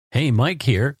Hey, Mike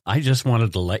here. I just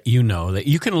wanted to let you know that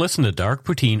you can listen to Dark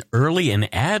Poutine early and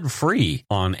ad-free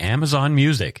on Amazon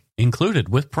Music, included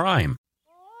with Prime.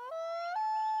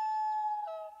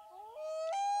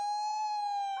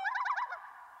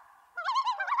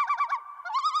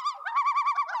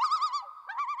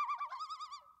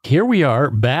 Here we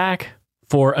are back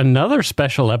for another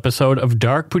special episode of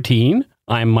Dark Poutine.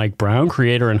 I'm Mike Brown,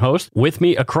 creator and host. With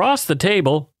me across the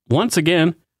table, once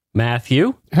again,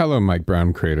 Matthew. Hello, Mike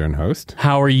Brown, creator and host.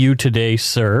 How are you today,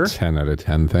 sir? 10 out of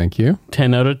 10, thank you.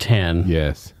 10 out of 10.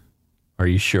 Yes. Are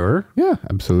you sure? Yeah,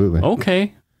 absolutely.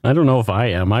 Okay. I don't know if I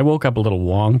am. I woke up a little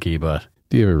wonky, but...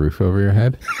 Do you have a roof over your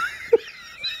head?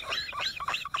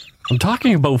 I'm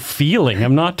talking about feeling.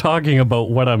 I'm not talking about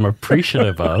what I'm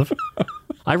appreciative of.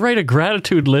 I write a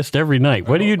gratitude list every night.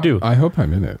 What do you do? I hope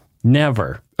I'm in it.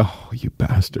 Never. Oh, you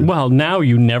bastard. Well, now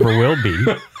you never will be.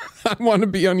 I want to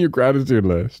be on your gratitude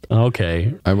list.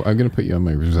 Okay. I'm going to put you on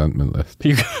my resentment list.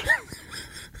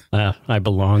 I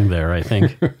belong there, I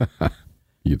think.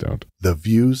 You don't. The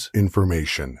views,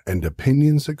 information, and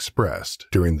opinions expressed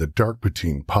during the Dark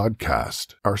Poutine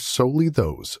podcast are solely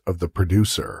those of the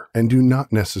producer and do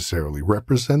not necessarily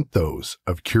represent those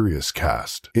of Curious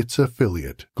Cast, its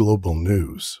affiliate, Global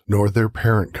News, nor their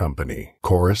parent company,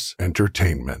 Chorus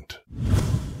Entertainment.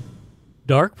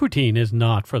 Dark Poutine is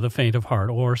not for the faint of heart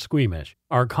or squeamish.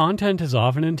 Our content is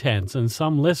often intense and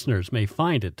some listeners may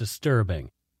find it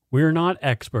disturbing. We're not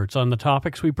experts on the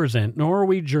topics we present, nor are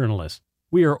we journalists.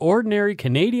 We are ordinary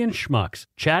Canadian schmucks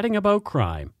chatting about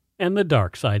crime and the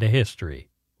dark side of history.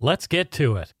 Let's get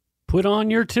to it. Put on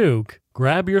your toque,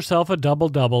 grab yourself a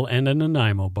double-double and a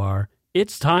Nanaimo bar.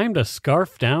 It's time to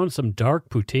scarf down some Dark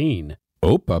Poutine.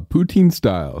 Opa, poutine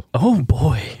style. Oh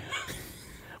boy.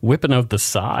 Whipping out the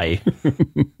sigh.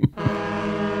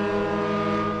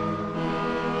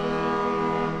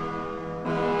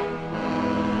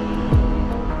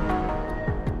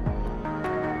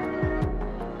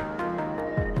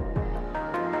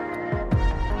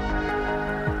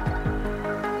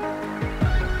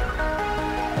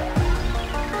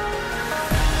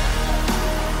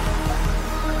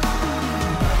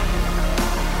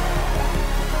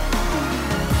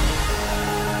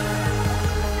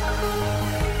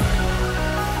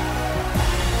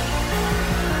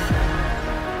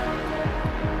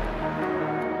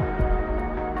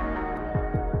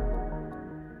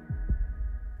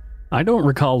 I don't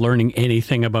recall learning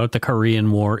anything about the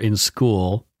Korean War in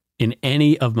school in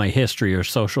any of my history or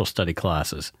social study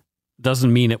classes.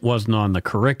 Doesn't mean it wasn't on the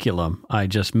curriculum, I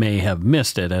just may have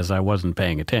missed it as I wasn't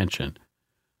paying attention.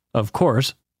 Of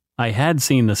course, I had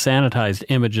seen the sanitized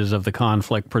images of the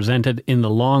conflict presented in the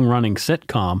long-running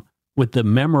sitcom with the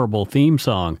memorable theme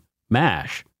song,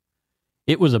 MASH.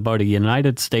 It was about a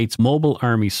United States Mobile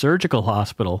Army Surgical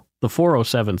Hospital, the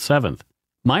 407th.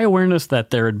 My awareness that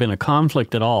there had been a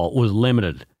conflict at all was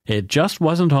limited. It just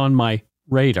wasn't on my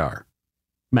radar.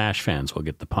 MASH fans will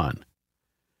get the pun.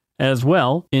 As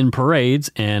well, in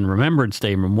parades and Remembrance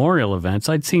Day memorial events,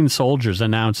 I'd seen soldiers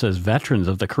announced as veterans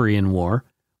of the Korean War,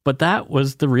 but that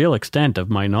was the real extent of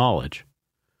my knowledge.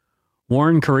 War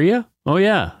in Korea? Oh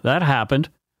yeah, that happened.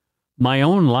 My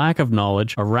own lack of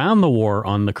knowledge around the war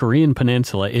on the Korean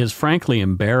Peninsula is frankly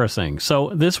embarrassing, so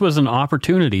this was an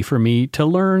opportunity for me to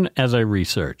learn as I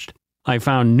researched. I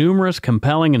found numerous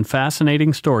compelling and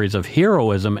fascinating stories of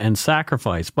heroism and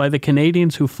sacrifice by the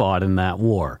Canadians who fought in that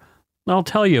war. I'll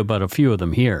tell you about a few of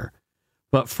them here.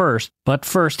 But first,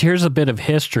 here's a bit of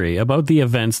history about the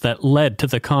events that led to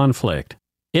the conflict.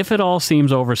 If it all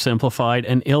seems oversimplified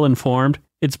and ill-informed,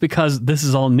 it's because this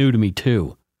is all new to me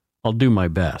too. I'll do my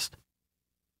best.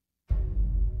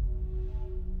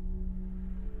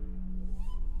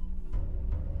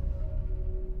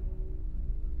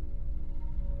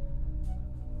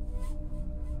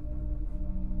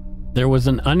 There was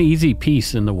an uneasy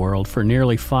peace in the world for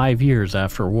nearly 5 years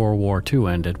after World War II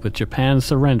ended, with Japan's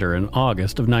surrender in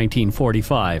August of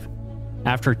 1945.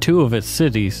 After two of its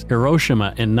cities,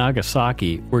 Hiroshima and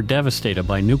Nagasaki, were devastated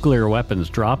by nuclear weapons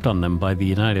dropped on them by the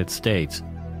United States.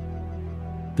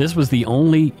 This was the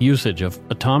only usage of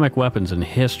atomic weapons in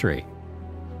history.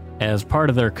 As part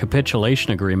of their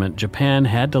capitulation agreement, Japan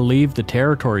had to leave the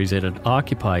territories it had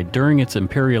occupied during its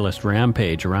imperialist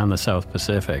rampage around the South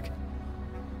Pacific.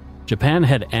 Japan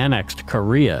had annexed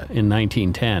Korea in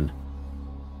 1910.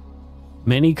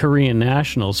 Many Korean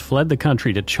nationals fled the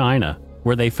country to China,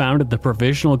 where they founded the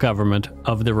Provisional Government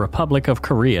of the Republic of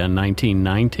Korea in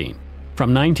 1919.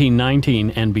 From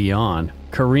 1919 and beyond,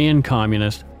 Korean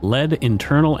communists led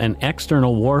internal and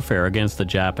external warfare against the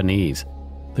Japanese.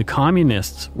 The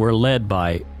communists were led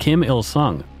by Kim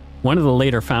Il-sung, one of the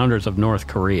later founders of North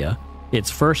Korea, its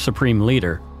first supreme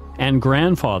leader, and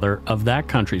grandfather of that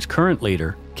country's current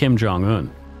leader, Kim Jong-un.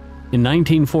 In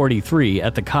 1943,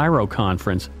 at the Cairo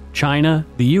Conference, China,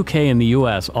 the UK, and the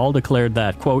US all declared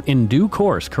that, quote, in due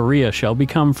course Korea shall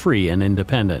become free and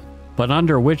independent, but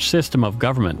under which system of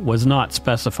government was not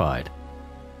specified.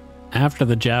 After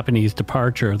the Japanese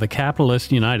departure, the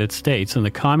capitalist United States and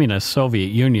the communist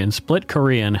Soviet Union split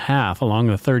Korea in half along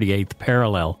the 38th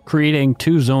parallel, creating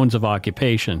two zones of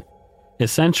occupation,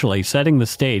 essentially setting the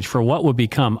stage for what would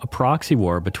become a proxy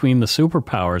war between the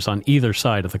superpowers on either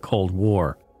side of the Cold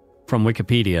War. From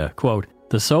Wikipedia, quote,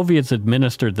 the Soviets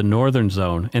administered the northern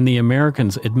zone and the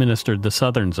Americans administered the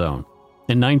southern zone.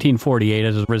 In 1948,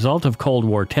 as a result of Cold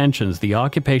War tensions, the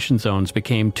occupation zones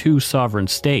became two sovereign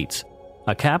states.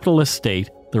 A capitalist state,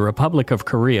 the Republic of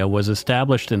Korea, was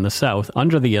established in the south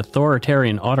under the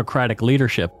authoritarian autocratic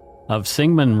leadership of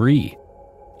Syngman Rhee,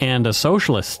 and a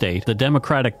socialist state, the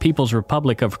Democratic People's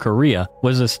Republic of Korea,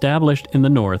 was established in the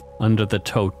north under the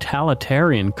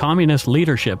totalitarian communist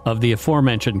leadership of the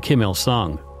aforementioned Kim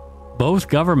Il-sung. Both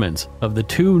governments of the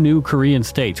two new Korean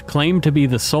states claimed to be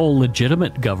the sole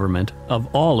legitimate government of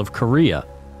all of Korea,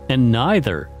 and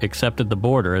neither accepted the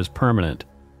border as permanent.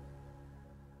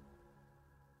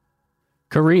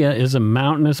 Korea is a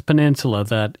mountainous peninsula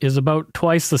that is about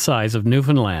twice the size of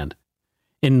Newfoundland.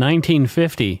 In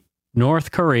 1950,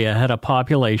 North Korea had a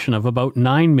population of about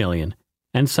 9 million,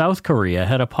 and South Korea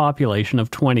had a population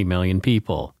of 20 million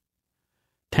people.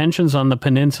 Tensions on the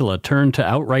peninsula turned to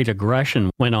outright aggression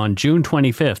when on June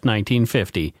 25,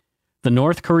 1950, the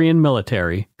North Korean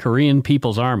military, Korean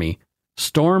People's Army,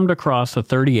 stormed across the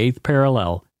 38th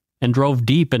parallel and drove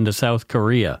deep into South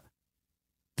Korea.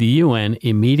 The UN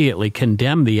immediately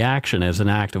condemned the action as an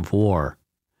act of war.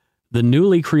 The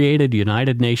newly created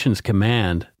United Nations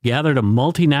Command gathered a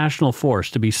multinational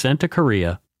force to be sent to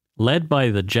Korea, led by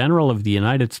the General of the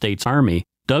United States Army,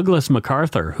 Douglas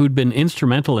MacArthur, who'd been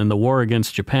instrumental in the war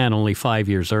against Japan only 5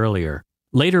 years earlier.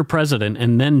 Later President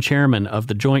and then Chairman of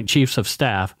the Joint Chiefs of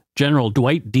Staff, General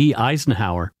Dwight D.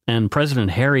 Eisenhower, and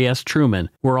President Harry S. Truman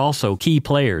were also key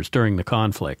players during the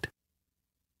conflict.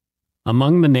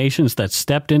 Among the nations that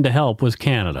stepped in to help was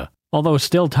Canada. Although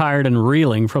still tired and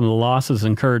reeling from the losses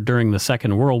incurred during the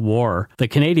Second World War, the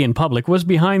Canadian public was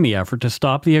behind the effort to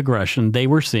stop the aggression they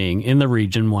were seeing in the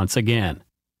region once again.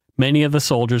 Many of the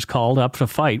soldiers called up to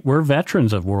fight were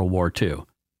veterans of World War II.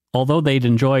 Although they'd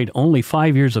enjoyed only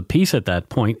 5 years of peace at that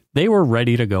point, they were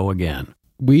ready to go again.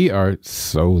 We are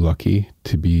so lucky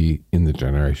to be in the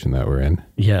generation that we're in.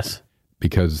 Yes.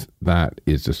 Because that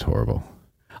is just horrible.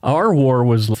 Our war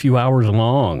was a few hours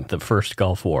long, the first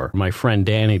Gulf War. My friend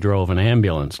Danny drove an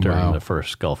ambulance during the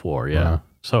first Gulf War, Wow.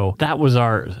 So that was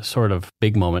our sort of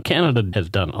big moment. Canada has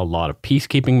done a lot of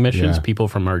peacekeeping missions. Yeah. People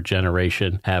from our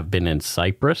generation have been in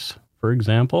Cyprus, for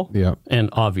example. Yeah. And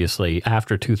obviously,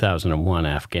 after 2001,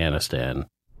 Afghanistan.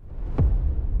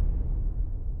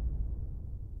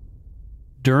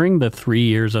 During the 3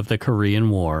 years of the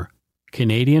Korean War,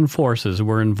 Canadian forces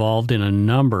were involved in a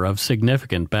number of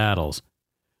significant battles.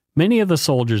 Many of the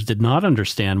soldiers did not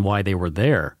understand why they were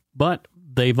there, but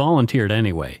they volunteered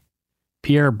anyway.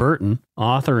 Pierre Burton,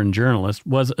 author and journalist,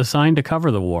 was assigned to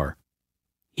cover the war.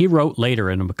 He wrote later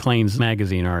in a Maclean's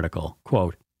magazine article,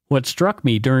 quote, what struck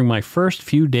me during my first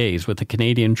few days with the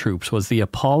Canadian troops was the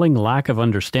appalling lack of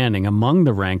understanding among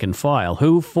the rank and file,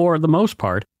 who, for the most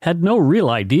part, had no real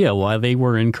idea why they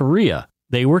were in Korea.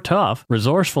 They were tough,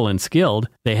 resourceful, and skilled.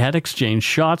 They had exchanged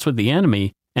shots with the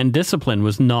enemy, and discipline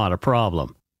was not a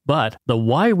problem. But the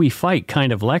why we fight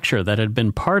kind of lecture that had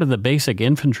been part of the basic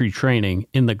infantry training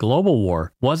in the global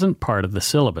war wasn't part of the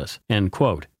syllabus, end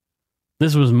quote.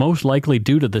 This was most likely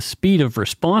due to the speed of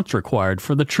response required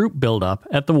for the troop buildup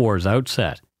at the war's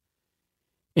outset.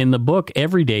 In the book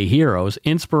Everyday Heroes,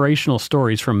 Inspirational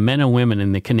Stories from Men and Women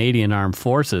in the Canadian Armed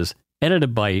Forces,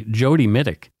 edited by Jody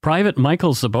Mittick, Private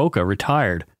Michael Zaboka,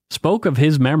 retired, spoke of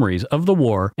his memories of the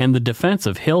war and the defense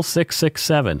of Hill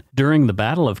 667 during the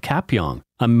Battle of Kapyong,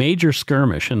 a major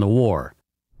skirmish in the war.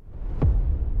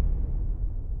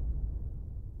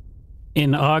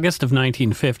 In August of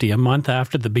 1950, a month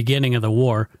after the beginning of the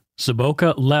war,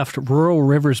 Zaboka left rural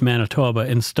Rivers, Manitoba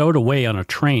and stowed away on a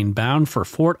train bound for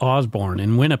Fort Osborne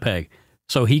in Winnipeg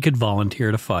so he could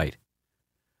volunteer to fight.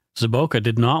 Zaboka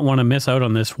did not want to miss out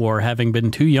on this war, having been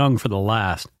too young for the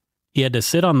last. He had to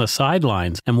sit on the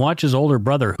sidelines and watch his older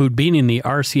brother, who'd been in the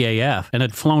RCAF and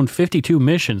had flown 52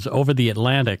 missions over the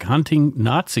Atlantic hunting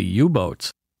Nazi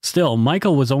U-boats. Still,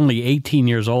 Michael was only 18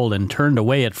 years old and turned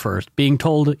away at first, being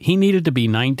told he needed to be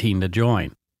 19 to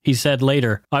join. He said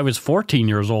later, I was 14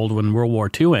 years old when World War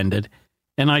II ended,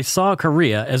 and I saw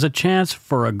Korea as a chance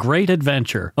for a great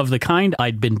adventure of the kind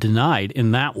I'd been denied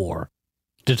in that war.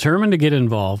 Determined to get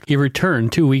involved, he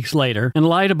returned 2 weeks later and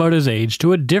lied about his age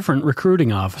to a different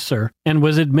recruiting officer and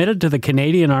was admitted to the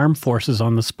Canadian Armed Forces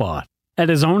on the spot. At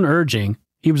his own urging,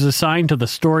 he was assigned to the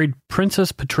storied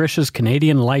Princess Patricia's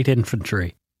Canadian Light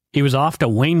Infantry. He was off to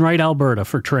Wainwright, Alberta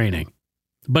for training.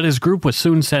 But his group was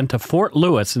soon sent to Fort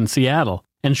Lewis in Seattle,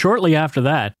 and shortly after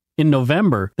that, in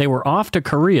November, they were off to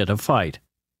Korea to fight.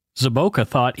 Zaboka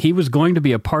thought he was going to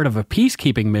be a part of a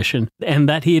peacekeeping mission and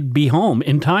that he'd be home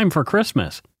in time for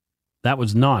Christmas. That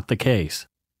was not the case.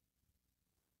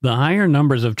 The higher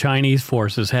numbers of Chinese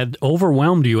forces had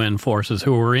overwhelmed UN forces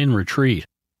who were in retreat.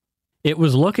 It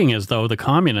was looking as though the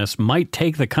communists might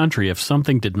take the country if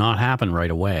something did not happen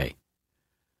right away.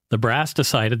 The brass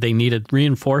decided they needed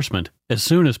reinforcement as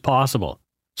soon as possible,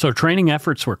 so training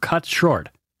efforts were cut short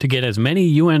to get as many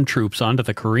UN troops onto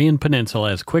the Korean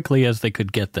peninsula as quickly as they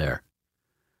could get there.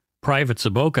 Private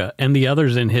Zaboka and the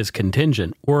others in his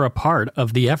contingent were a part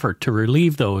of the effort to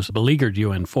relieve those beleaguered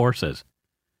UN forces.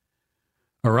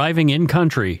 Arriving in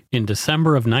country in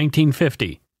December of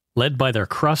 1950, led by their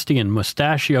crusty and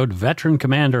mustachioed veteran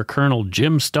commander Colonel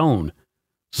Jim Stone,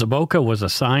 Zaboka was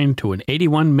assigned to an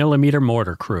 81mm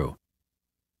mortar crew.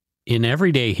 In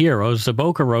Everyday Heroes,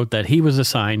 Zaboka wrote that he was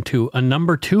assigned to a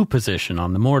number 2 position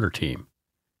on the mortar team.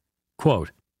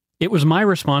 Quote, "It was my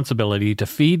responsibility to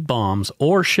feed bombs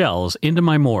or shells into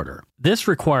my mortar. This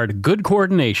required good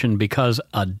coordination because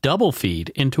a double feed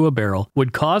into a barrel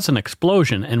would cause an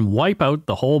explosion and wipe out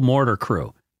the whole mortar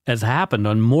crew, as happened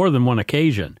on more than one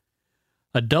occasion.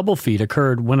 A double feed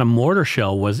occurred when a mortar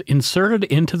shell was inserted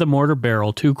into the mortar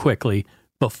barrel too quickly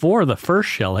before the first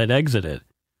shell had exited.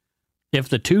 If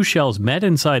the 2 shells met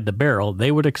inside the barrel,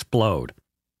 they would explode."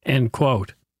 End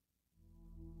quote.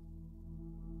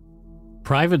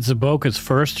 Private Zaboka's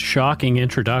first shocking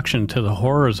introduction to the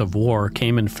horrors of war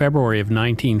came in February of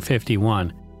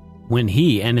 1951, when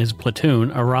he and his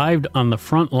platoon arrived on the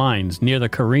front lines near the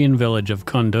Korean village of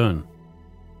Kundun.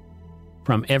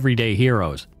 From Everyday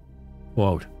Heroes,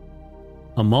 quote,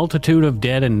 "A multitude of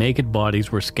dead and naked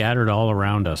bodies were scattered all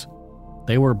around us.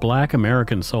 They were black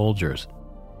American soldiers.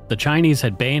 The Chinese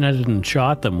had bayoneted and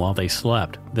shot them while they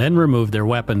slept, then removed their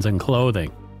weapons and clothing.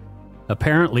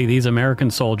 Apparently, these American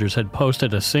soldiers had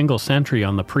posted a single sentry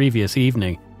on the previous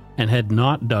evening and had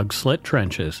not dug slit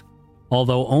trenches.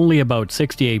 Although only about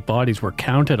 68 bodies were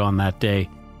counted on that day,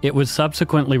 it was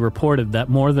subsequently reported that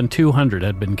more than 200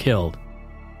 had been killed.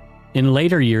 In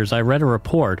later years, I read a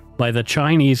report by the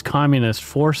Chinese Communist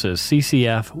Forces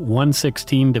CCF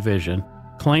 116 Division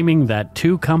claiming that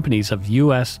 2 companies of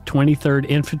U.S. 23rd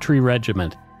Infantry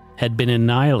Regiment had been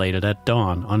annihilated at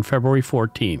dawn on February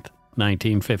 14th,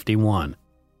 1951.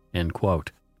 End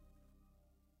quote.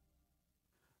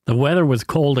 The weather was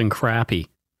cold and crappy.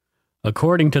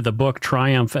 According to the book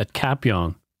Triumph at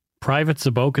Kapyong, Private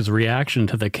Zaboka's reaction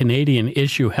to the Canadian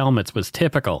issue helmets was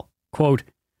typical. Quote,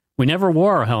 "We never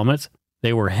wore our helmets.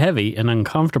 They were heavy and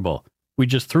uncomfortable. We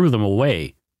just threw them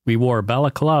away. We wore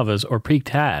balaclavas or peaked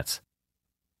hats."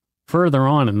 Further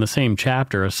on in the same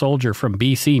chapter, a soldier from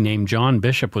BC named John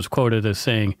Bishop was quoted as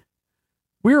saying,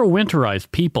 "We're a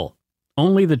winterized people.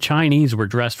 Only the Chinese were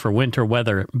dressed for winter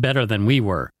weather better than we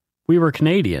were. We were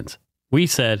Canadians. We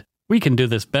said, we can do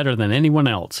this better than anyone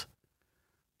else."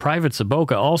 Private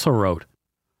Zaboka also wrote,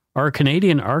 "Our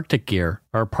Canadian Arctic gear,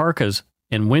 our parkas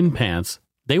and wind pants,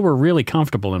 they were really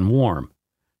comfortable and warm.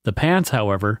 The pants,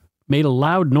 however, made a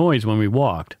loud noise when we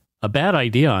walked, a bad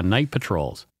idea on night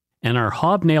patrols. And our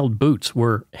hobnailed boots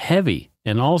were heavy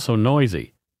and also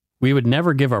noisy. We would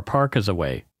never give our parkas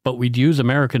away, but we'd use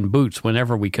American boots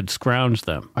whenever we could scrounge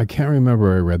them." I can't remember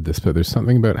where I read this, but there's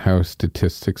something about how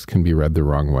statistics can be read the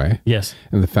wrong way. Yes.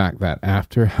 And the fact that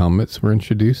after helmets were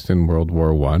introduced in World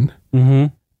War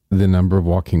I, the number of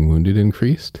walking wounded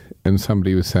increased. And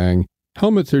somebody was saying,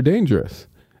 helmets are dangerous.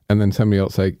 And then somebody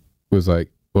else was like,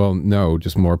 well, no,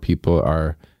 just more people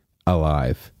are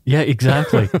alive. Yeah,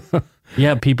 exactly.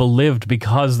 Yeah, people lived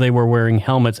because they were wearing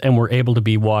helmets and were able to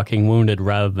be walking wounded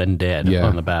rather than dead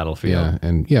on the battlefield. Yeah,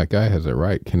 and Guy has it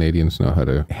right. Canadians know how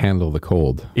to handle the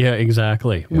cold. Yeah,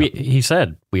 exactly. Yeah. He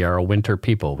said, we are a winter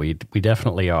people. We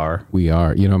definitely are. We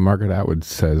are. Margaret Atwood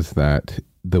says that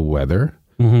the weather,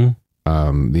 the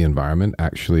environment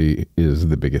actually is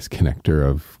the biggest connector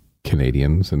of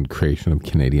Canadians and creation of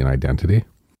Canadian identity.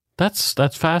 That's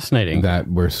fascinating. That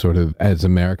we're sort of, as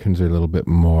Americans, are a little bit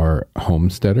more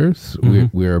homesteaders.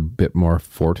 We're a bit more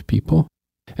fort people.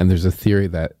 And there's a theory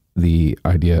that the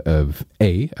idea of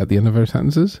 "a" at the end of our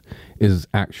sentences is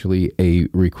actually a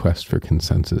request for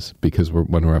consensus, because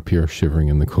when we're up here shivering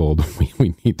in the cold,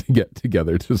 we need to get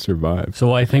together to survive.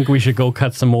 So I think we should go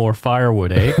cut some more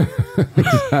firewood, eh?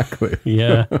 Exactly.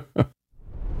 Yeah.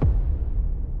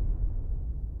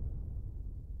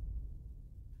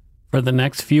 For the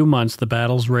next few months, the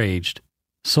battles raged.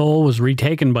 Seoul was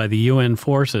retaken by the UN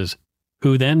forces,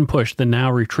 who then pushed the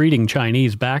now retreating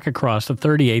Chinese back across the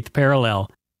 38th parallel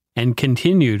and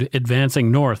continued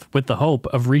advancing north with the hope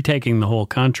of retaking the whole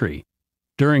country.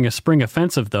 During a spring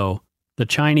offensive, though, the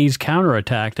Chinese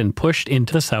counterattacked and pushed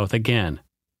into the south again.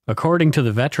 According to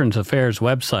the Veterans Affairs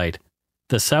website,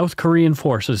 the South Korean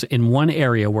forces in one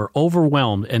area were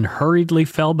overwhelmed and hurriedly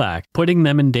fell back, putting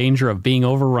them in danger of being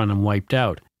overrun and wiped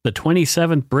out. The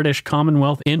 27th British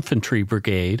Commonwealth Infantry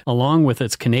Brigade, along with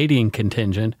its Canadian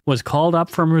contingent, was called up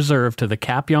from reserve to the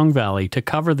Kapyong Valley to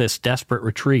cover this desperate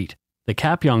retreat. The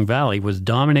Kapyong Valley was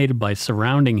dominated by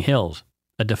surrounding hills.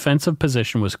 A defensive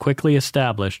position was quickly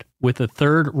established with the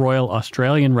 3rd Royal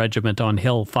Australian Regiment on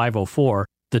Hill 504,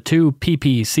 the 2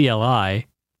 PPCLI,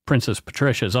 Princess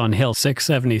Patricia's, on Hill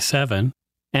 677,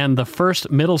 and the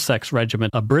 1st Middlesex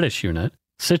Regiment, a British unit,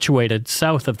 situated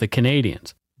south of the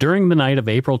Canadians. During the night of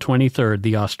April 23rd,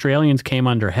 the Australians came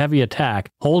under heavy attack,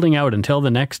 holding out until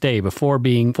the next day before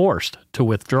being forced to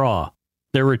withdraw.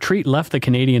 Their retreat left the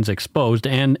Canadians exposed,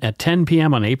 and at 10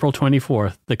 p.m. on April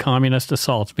 24th, the communist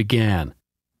assaults began.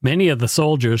 Many of the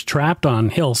soldiers trapped on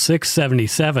Hill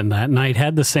 677 that night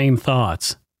had the same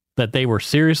thoughts, that they were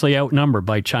seriously outnumbered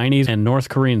by Chinese and North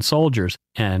Korean soldiers,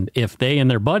 and if they and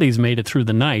their buddies made it through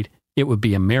the night, it would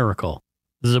be a miracle.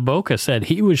 Zaboka said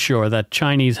he was sure that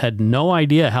Chinese had no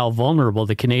idea how vulnerable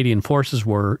the Canadian forces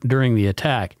were during the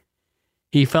attack.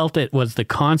 He felt it was the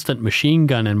constant machine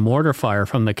gun and mortar fire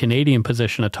from the Canadian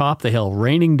position atop the hill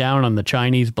raining down on the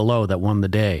Chinese below that won the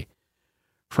day.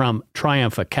 From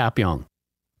Triumph at Kapyong.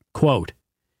 Quote,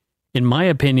 "In my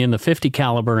opinion, the 50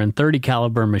 caliber and 30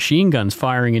 caliber machine guns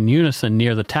firing in unison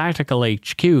near the tactical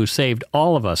HQ saved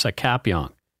all of us at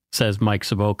Kapyong," says Mike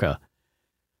Zaboka.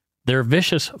 Their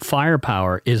vicious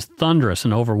firepower is thunderous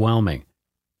and overwhelming.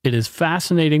 It is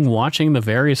fascinating watching the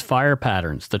various fire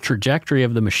patterns. The trajectory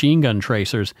of the machine gun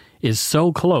tracers is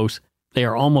so close they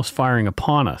are almost firing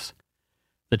upon us.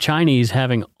 The Chinese,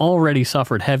 having already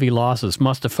suffered heavy losses,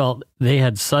 must have felt they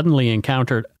had suddenly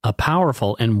encountered a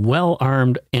powerful and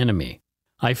well-armed enemy.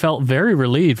 I felt very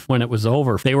relieved when it was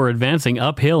over. They were advancing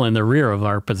uphill in the rear of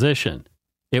our position.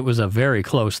 It was a very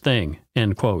close thing."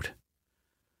 End quote.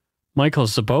 Michael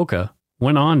Zaboka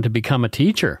went on to become a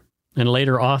teacher and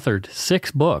later authored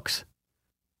 6 books.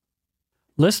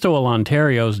 Listowel,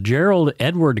 Ontario's Gerald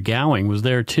Edward Gowing was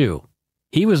there too.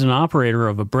 He was an operator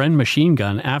of a Bren machine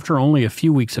gun after only a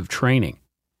few weeks of training.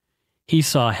 He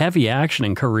saw heavy action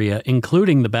in Korea,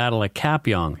 including the battle at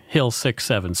Kapyong, Hill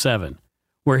 677,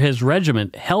 where his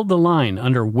regiment held the line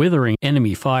under withering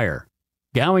enemy fire.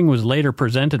 Gowing was later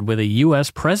presented with a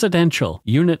U.S. Presidential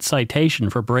Unit Citation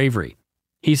for bravery.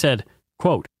 He said,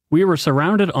 quote, "We were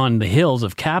surrounded on the hills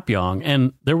of Kapyong,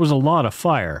 and there was a lot of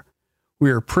fire.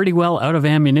 We were pretty well out of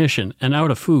ammunition and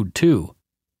out of food, too.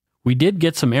 We did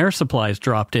get some air supplies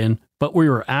dropped in, but we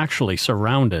were actually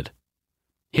surrounded."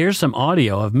 Here's some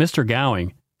audio of Mr.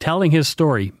 Gowing telling his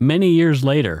story many years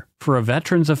later for a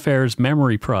Veterans Affairs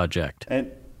memory project. And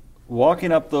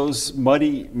walking up those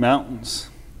muddy mountains,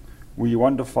 were you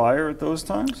under fire at those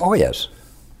times? Oh, yes.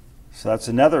 So that's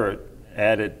another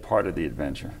added part of the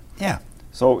adventure. Yeah.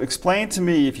 So explain to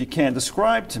me, if you can,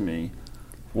 describe to me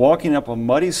walking up a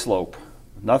muddy slope,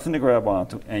 nothing to grab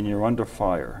onto, and you're under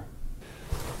fire.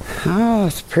 Oh,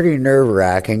 it's pretty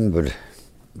nerve-wracking,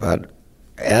 but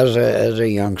as a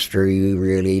youngster, you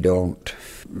really don't.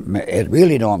 It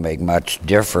really don't make much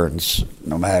difference,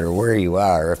 no matter where you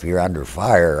are. If you're under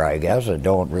fire, I guess it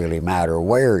don't really matter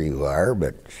where you are.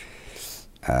 But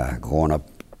going up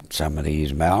some of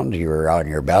these mountains, you're on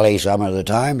your belly some of the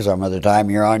time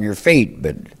you're on your feet.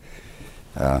 But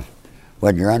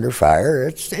when you're under fire,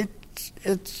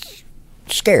 it's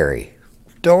scary.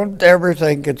 Don't ever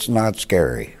think it's not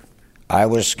scary. I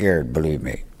was scared, believe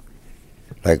me.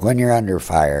 Like when you're under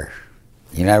fire,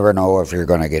 you never know if you're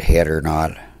going to get hit or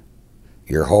not.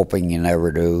 You're hoping you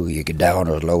never do. You get down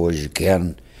as low as you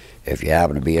can. If you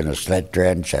happen to be in a slit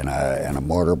trench and a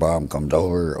mortar bomb comes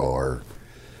over or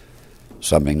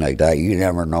something like that, you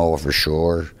never know for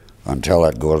sure until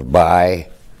it goes by.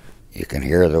 You can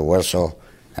hear the whistle,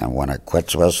 and when it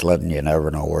quits whistling, you never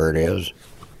know where it is.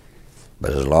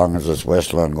 But as long as it's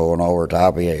whistling going over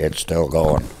top of you, it's still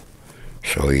going.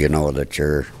 So you know that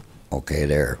you're okay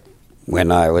there.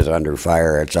 When I was under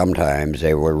fire, sometimes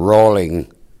they were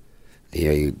rolling,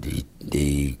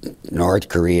 the North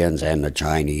Koreans and the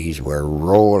Chinese were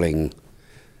rolling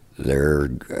their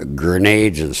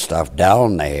grenades and stuff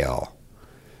down the hill.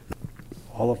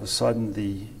 All of a sudden,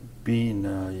 being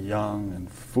young and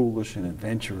foolish and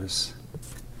adventurous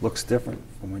looks different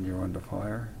from when you're under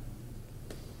fire.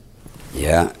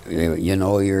 Yeah, you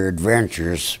know your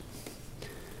adventures,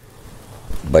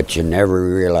 but you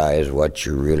never realize what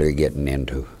you're really getting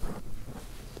into.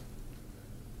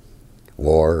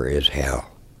 War is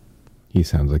hell. He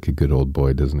sounds like a good old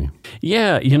boy, doesn't he?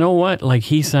 Yeah, you know what? Like,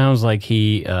 he sounds like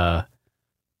he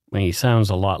sounds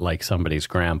a lot like somebody's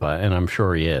grandpa, and I'm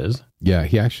sure he is. Yeah,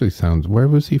 he actually sounds... Where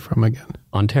was he from again?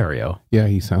 Ontario. Yeah,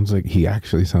 he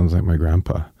actually sounds like my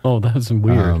grandpa. Oh, that's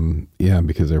weird. Yeah,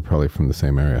 because they're probably from the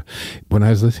same area. When I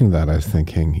was listening to that, I was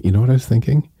thinking, you know what I was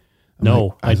thinking?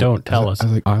 I don't. Tell us.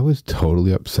 I was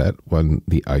totally upset when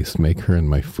the ice maker in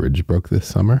my fridge broke this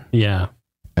summer. Yeah.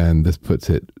 And this puts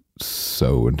it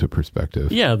so into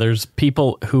perspective. Yeah, there's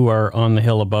people who are on the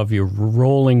hill above you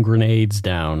rolling grenades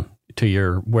down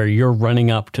to where you're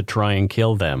running up to try and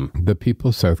kill them. The people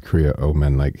of South Korea owe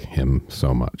men like him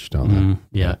so much, don't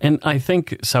they? Yeah. And I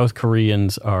think South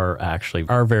Koreans are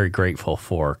very grateful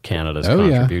for Canada's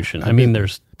contribution. Yeah. I mean,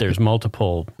 there's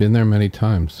multiple. Been there many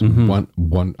times.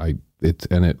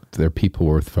 They're people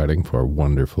worth fighting for.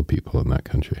 Wonderful people in that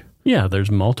country. Yeah, there's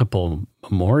multiple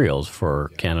memorials for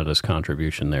Canada's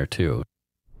contribution there too.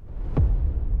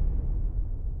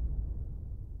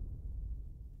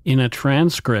 In a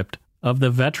transcript of the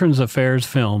Veterans Affairs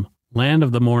film Land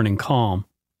of the Morning Calm,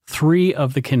 3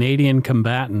 of the Canadian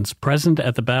combatants present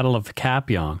at the Battle of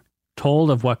Kapyong told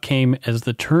of what came as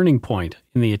the turning point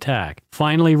in the attack,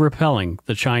 finally repelling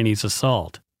the Chinese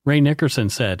assault. Ray Nickerson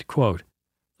said, quote,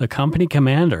 "The company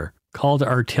commander called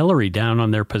artillery down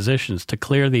on their positions to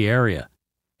clear the area.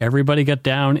 Everybody got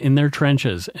down in their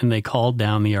trenches and they called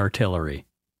down the artillery."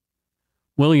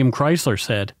 William Chrysler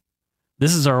said,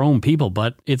 "This is our own people,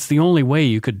 but it's the only way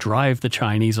you could drive the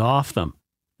Chinese off them.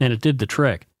 And it did the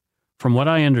trick. From what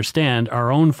I understand, our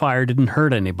own fire didn't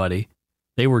hurt anybody.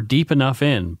 They were deep enough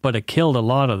in, but it killed a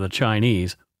lot of the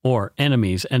Chinese, or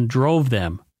enemies, and drove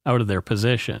them out of their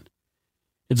position.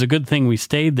 It's a good thing we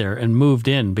stayed there and moved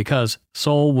in, because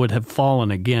Seoul would have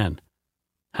fallen again.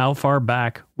 How far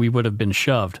back we would have been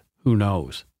shoved, who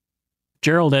knows?"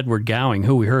 Gerald Edward Gowing,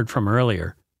 who we heard from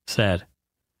earlier, said,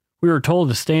 "We were told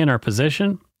to stay in our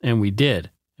position, and we did,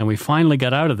 and we finally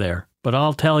got out of there, but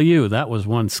I'll tell you, that was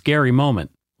one scary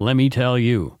moment, let me tell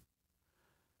you."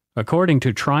 According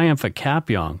to Triumph at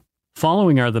Kapyong,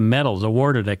 following are the medals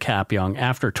awarded at Kapyong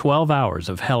after 12 hours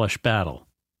of hellish battle.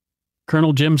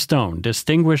 Colonel Jim Stone,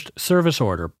 Distinguished Service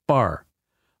Order, BAR.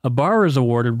 A BAR is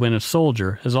awarded when a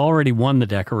soldier has already won the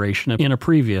decoration in a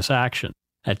previous action.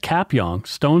 At Kapyong,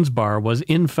 Stone's BAR was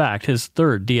in fact his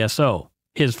 3rd DSO.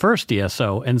 His first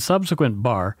DSO and subsequent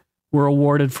BAR were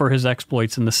awarded for his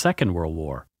exploits in the Second World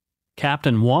War.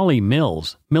 Captain Wally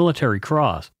Mills, Military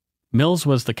Cross. Mills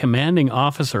was the commanding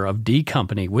officer of D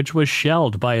Company, which was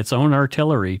shelled by its own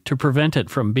artillery to prevent it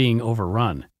from being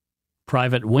overrun.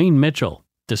 Private Wayne Mitchell,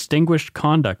 Distinguished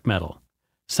Conduct Medal,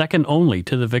 second only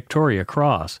to the Victoria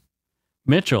Cross.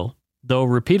 Mitchell, though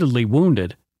repeatedly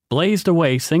wounded, blazed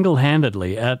away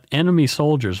single-handedly at enemy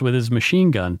soldiers with his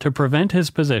machine gun to prevent his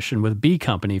position with B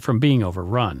Company from being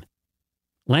overrun.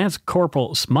 Lance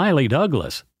Corporal Smiley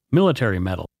Douglas, Military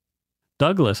Medal.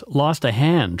 Douglas lost a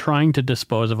hand trying to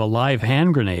dispose of a live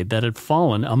hand grenade that had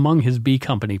fallen among his B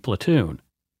Company platoon.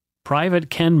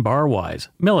 Private Ken Barwise,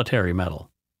 Military Medal.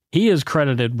 He is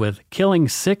credited with killing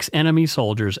 6 enemy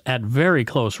soldiers at very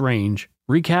close range,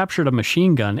 recaptured a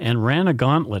machine gun, and ran a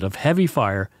gauntlet of heavy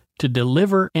fire to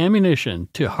deliver ammunition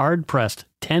to hard-pressed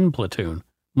 10 Platoon,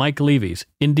 Mike Levy's,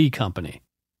 in D Company.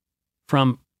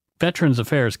 From Veterans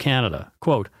Affairs Canada,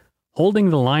 quote, "Holding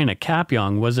the line at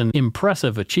Kapyong was an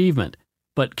impressive achievement,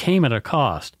 but came at a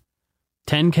cost.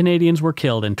 10 Canadians were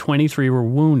killed and 23 were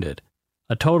wounded,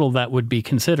 a total that would be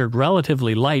considered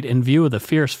relatively light in view of the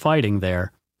fierce fighting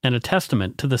there, and a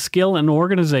testament to the skill and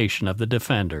organization of the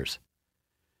defenders."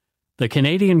 The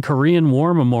Canadian-Korean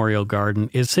War Memorial Garden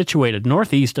is situated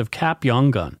northeast of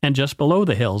Kapyongun and just below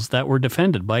the hills that were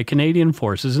defended by Canadian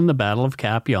forces in the Battle of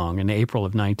Kapyong in April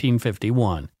of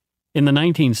 1951. In the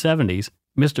 1970s,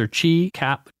 Mr. Chi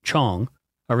Kap-chong,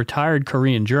 a retired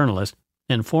Korean journalist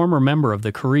and former member of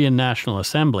the Korean National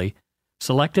Assembly,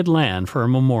 selected land for a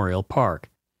memorial park.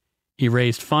 He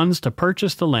raised funds to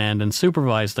purchase the land and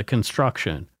supervise the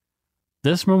construction.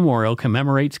 This memorial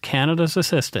commemorates Canada's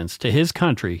assistance to his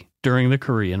country during the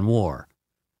Korean War.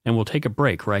 And we'll take a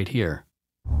break right here.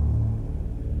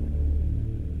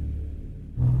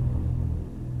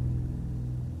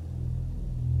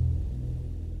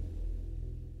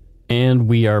 And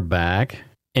we are back.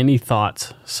 Any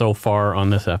thoughts so far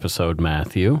on this episode,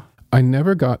 Matthew? I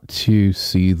never got to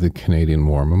see the Canadian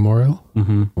War Memorial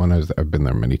when I've been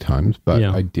there many times, but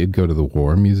I did go to the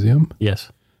War Museum.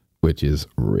 Yes. which is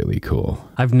really cool.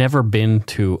 I've never been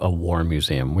to a war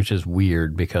museum, which is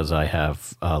weird because I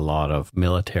have a lot of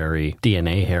military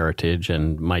DNA heritage,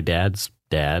 and my dad's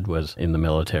dad was in the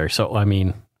military. So, I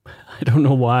mean, I don't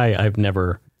know why I've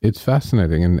never... It's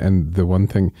fascinating. And the one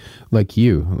thing, like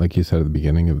you said at the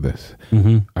beginning of this,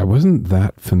 I wasn't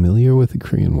that familiar with the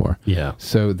Korean War. Yeah.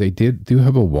 So they do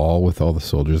have a wall with all the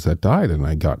soldiers that died. And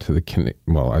I got to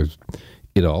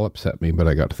it all upset me, but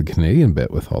I got to the Canadian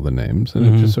bit with all the names, and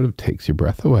it just sort of takes your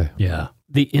breath away. Yeah.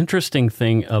 The interesting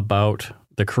thing about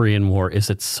the Korean War is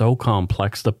it's so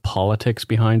complex. The politics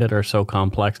behind it are so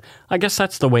complex. I guess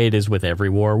that's the way it is with every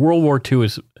war. World War II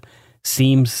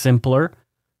seems simpler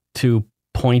to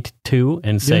point to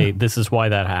and say this is why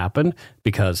that happened,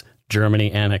 because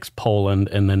Germany annexed Poland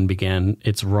and then began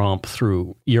its romp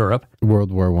through Europe.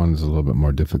 World War I is a little bit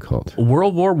more difficult.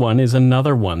 World War I is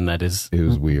another one that is... It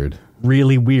was weird.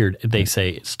 Really weird. They say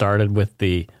it started with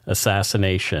the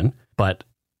assassination, but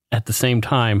at the same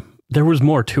time, there was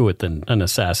more to it than an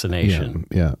assassination.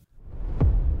 Yeah.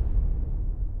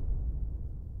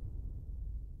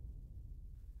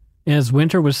 As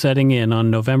winter was setting in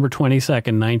on November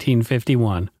 22nd,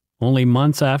 1951, only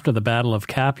months after the Battle of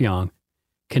Kapyong,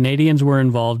 Canadians were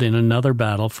involved in another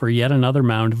battle for yet another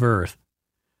mound of earth.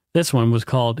 This one was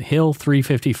called Hill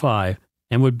 355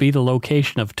 and would be the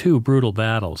location of two brutal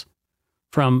battles.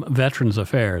 From Veterans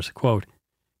Affairs, quote,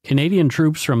 Canadian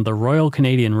troops from the Royal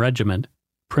Canadian Regiment,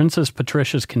 Princess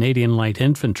Patricia's Canadian Light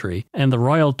Infantry, and the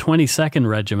Royal 22nd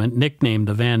Regiment, nicknamed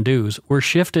the Vandus, were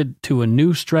shifted to a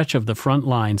new stretch of the front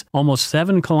lines almost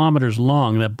 7 kilometers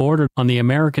long that bordered on the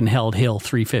American-held Hill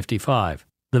 355.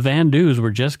 The Vandus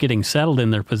were just getting settled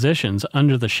in their positions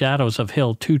under the shadows of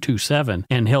Hill 227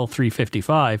 and Hill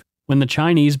 355 when the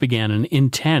Chinese began an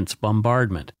intense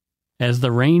bombardment. As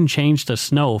the rain changed to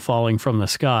snow falling from the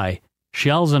sky,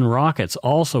 shells and rockets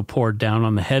also poured down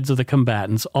on the heads of the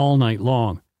combatants all night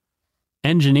long.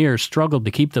 Engineers struggled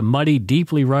to keep the muddy,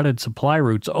 deeply rutted supply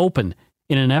routes open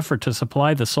in an effort to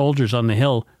supply the soldiers on the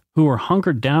hill who were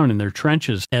hunkered down in their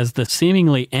trenches as the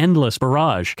seemingly endless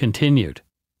barrage continued.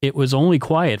 It was only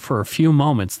quiet for a few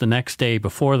moments the next day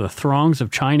before the throngs of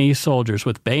Chinese soldiers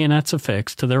with bayonets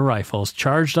affixed to their rifles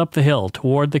charged up the hill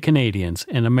toward the Canadians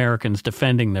and Americans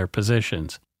defending their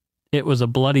positions. It was a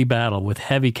bloody battle with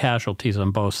heavy casualties on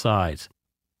both sides.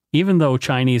 Even though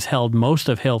Chinese held most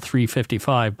of Hill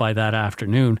 355 by that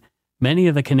afternoon, many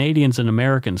of the Canadians and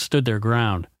Americans stood their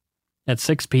ground. At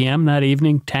 6 p.m. that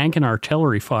evening, tank and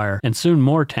artillery fire and soon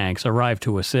more tanks arrived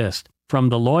to assist. From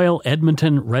the Loyal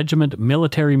Edmonton Regiment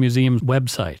Military Museum's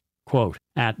website, quote,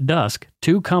 at dusk,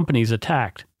 2 companies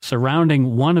attacked,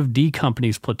 surrounding one of D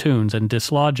Company's platoons and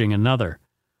dislodging another.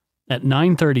 At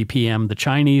 9:30 p.m., the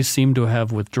Chinese seemed to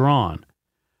have withdrawn.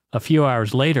 A few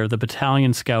hours later, the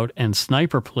Battalion Scout and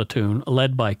Sniper Platoon,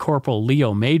 led by Corporal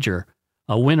Leo Major,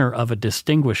 a winner of a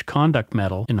Distinguished Conduct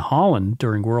Medal in Holland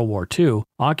during World War II,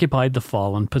 occupied the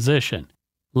fallen position.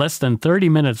 Less than 30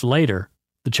 minutes later,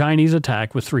 the Chinese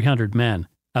attacked with 300 men,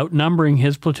 outnumbering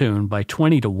his platoon by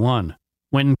 20-1.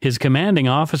 When his commanding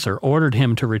officer ordered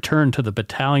him to return to the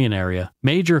battalion area,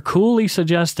 Major coolly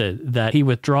suggested that he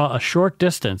withdraw a short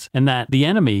distance and that the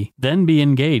enemy then be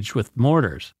engaged with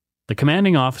mortars. The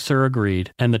commanding officer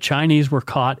agreed, and the Chinese were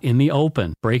caught in the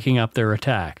open, breaking up their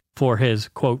attack. For his,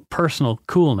 quote, personal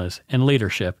coolness and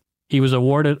leadership, he was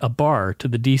awarded a bar to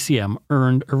the DCM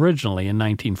earned originally in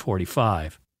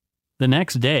 1945. The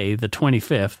next day, the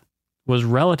 25th, was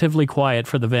relatively quiet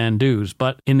for the Vandus,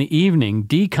 but in the evening,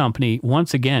 D Company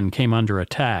once again came under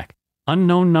attack.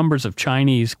 Unknown numbers of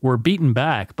Chinese were beaten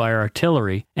back by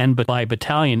artillery and by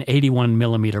Battalion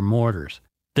 81mm mortars.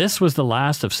 This was the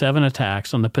last of 7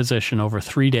 attacks on the position over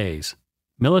 3 days.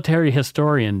 Military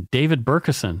historian David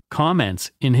Burkeson comments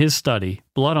in his study,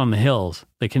 Blood on the Hills,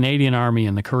 the Canadian Army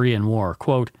in the Korean War,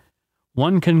 quote,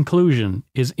 one conclusion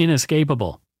is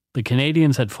inescapable. The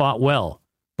Canadians had fought well,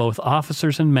 both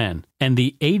officers and men, and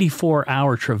the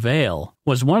 84-hour travail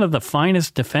was one of the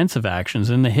finest defensive actions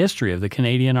in the history of the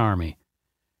Canadian Army.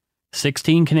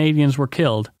 16 Canadians were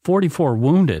killed, 44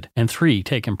 wounded, and 3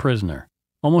 taken prisoner.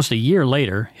 Almost a year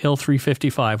later, Hill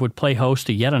 355 would play host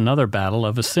to yet another battle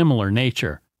of a similar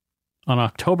nature. On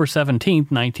October 17,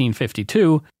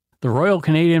 1952, the Royal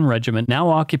Canadian Regiment now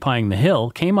occupying the hill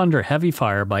came under heavy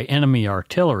fire by enemy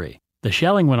artillery. The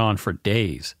shelling went on for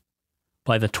days.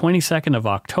 By the 22nd of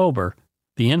October,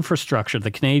 the infrastructure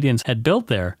the Canadians had built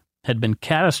there had been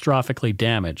catastrophically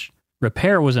damaged.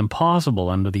 Repair was impossible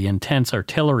under the intense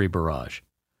artillery barrage.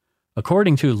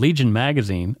 According to Legion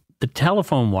magazine, the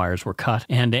telephone wires were cut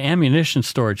and the ammunition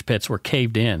storage pits were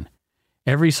caved in.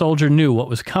 Every soldier knew what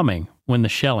was coming when the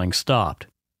shelling stopped.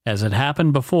 As had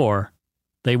happened before,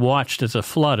 They watched as a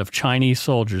flood of Chinese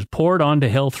soldiers poured onto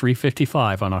Hill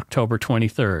 355 on October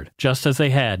 23rd, just as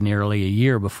they had nearly a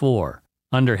year before.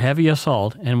 Under heavy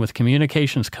assault and with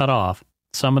communications cut off,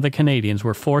 some of the Canadians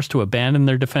were forced to abandon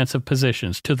their defensive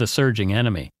positions to the surging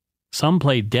enemy. Some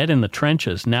lay dead in the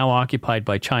trenches now occupied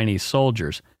by Chinese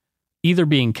soldiers, either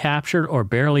being captured or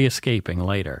barely escaping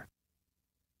later.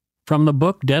 From the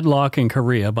book Deadlock in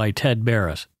Korea by Ted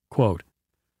Barris, quote,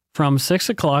 "From 6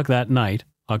 o'clock that night,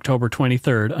 October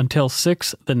 23rd, until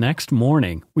 6 the next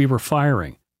morning, we were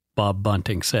firing," Bob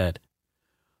Bunting said.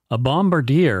 A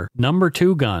Bombardier No.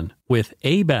 2 gun with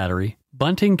A battery,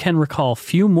 Bunting can recall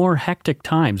few more hectic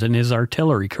times in his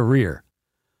artillery career.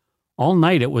 All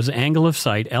night it was angle of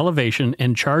sight, elevation,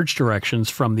 and charge directions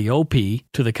from the OP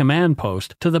to the command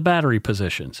post to the battery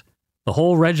positions. The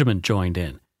whole regiment joined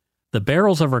in. The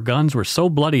barrels of our guns were so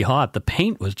bloody hot the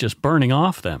paint was just burning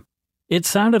off them. "It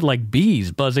sounded like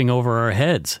bees buzzing over our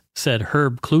heads," said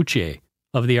Herb Cloutier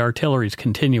of the artillery's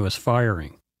continuous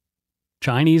firing.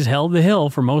 Chinese held the hill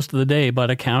for most of the day,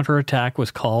 but a counterattack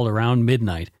was called around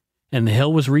midnight, and the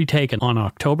hill was retaken on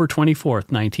October 24,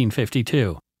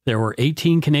 1952. There were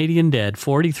 18 Canadian dead,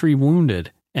 43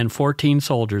 wounded, and 14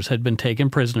 soldiers had been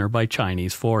taken prisoner by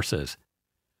Chinese forces.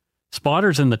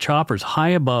 Spotters in the choppers high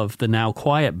above the now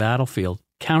quiet battlefield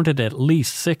counted at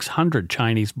least 600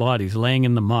 Chinese bodies laying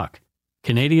in the muck.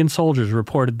 Canadian soldiers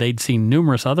reported they'd seen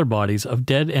numerous other bodies of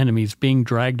dead enemies being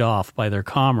dragged off by their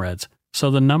comrades, so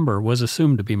the number was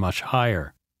assumed to be much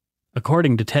higher.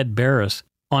 According to Ted Barris,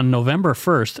 on November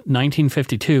 1st,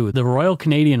 1952, the Royal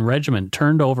Canadian Regiment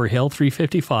turned over Hill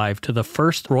 355 to the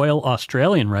 1st Royal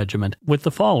Australian Regiment with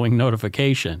the following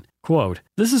notification, quote,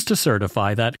 "This is to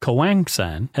certify that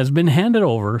Kwangsan has been handed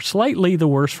over slightly the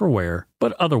worse for wear,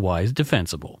 but otherwise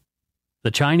defensible."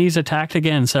 The Chinese attacked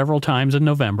again several times in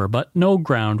November, but no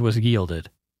ground was yielded.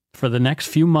 For the next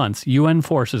few months, UN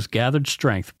forces gathered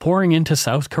strength, pouring into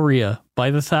South Korea by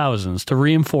the thousands to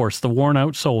reinforce the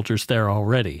worn-out soldiers there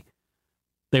already.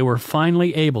 They were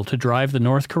finally able to drive the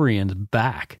North Koreans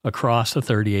back across the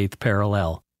 38th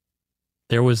parallel.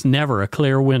 There was never a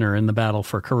clear winner in the battle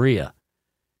for Korea.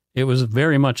 It was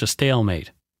very much a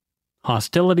stalemate.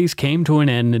 Hostilities came to an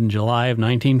end in July of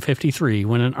 1953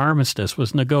 when an armistice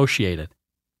was negotiated.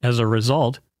 As a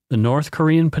result, the North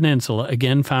Korean peninsula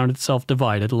again found itself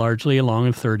divided largely along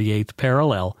the 38th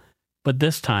parallel, but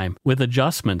this time with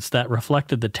adjustments that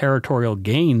reflected the territorial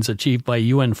gains achieved by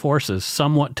UN forces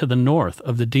somewhat to the north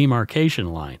of the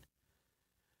demarcation line.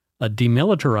 A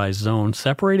demilitarized zone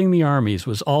separating the armies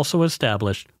was also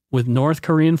established, with North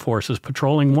Korean forces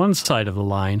patrolling one side of the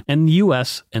line and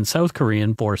US and South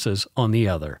Korean forces on the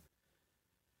other.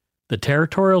 The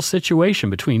territorial situation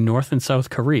between North and South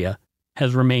Korea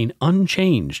has remained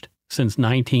unchanged since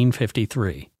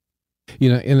 1953. You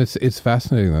know, and it's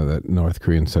fascinating, though, that North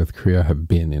Korea and South Korea have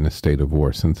been in a state of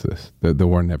war since this. The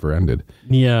war never ended.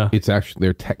 Yeah. It's actually,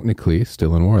 they're technically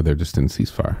still in war. They're just in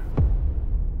ceasefire.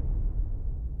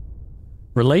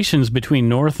 Relations between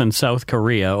North and South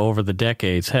Korea over the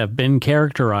decades have been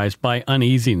characterized by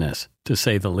uneasiness, to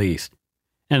say the least,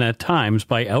 and at times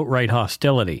by outright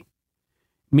hostility.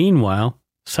 Meanwhile,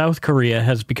 South Korea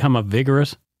has become a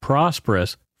vigorous,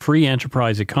 prosperous, free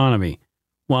enterprise economy,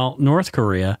 while North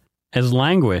Korea has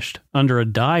languished under a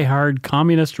die-hard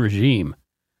communist regime.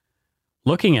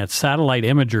 Looking at satellite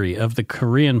imagery of the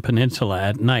Korean peninsula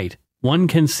at night, one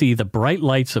can see the bright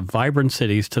lights of vibrant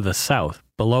cities to the south,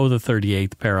 below the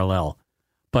 38th parallel.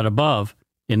 But above,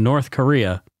 in North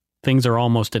Korea, things are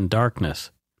almost in darkness,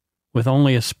 with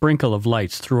only a sprinkle of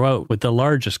lights throughout, with the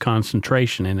largest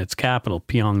concentration in its capital,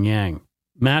 Pyongyang.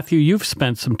 Matthew, you've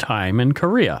spent some time in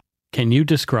Korea. Can you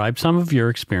describe some of your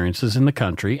experiences in the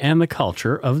country and the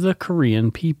culture of the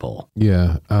Korean people?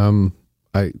 Yeah.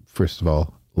 I, first of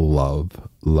all, love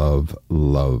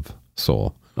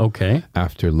Seoul. Okay.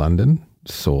 After London,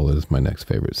 Seoul is my next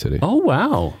favorite city. Oh,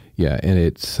 wow. Yeah, and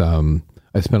it's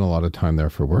I spent a lot of time there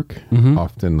for work,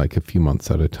 often like a few months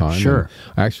at a time. Sure.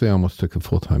 I actually almost took a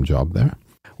full-time job there.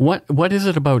 What is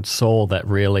it about Seoul that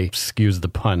really, excuse the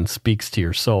pun, speaks to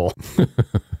your soul?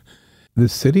 The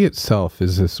city itself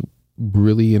is this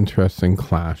really interesting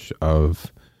clash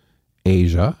of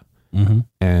Asia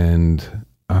and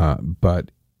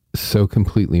but so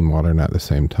completely modern at the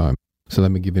same time. So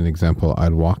let me give you an example.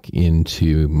 I'd walk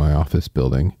into my office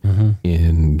building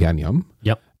in Ganyam.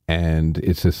 Yep. And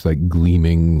it's this like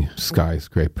gleaming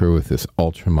skyscraper with this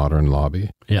ultra modern lobby.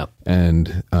 Yep.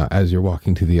 And as you're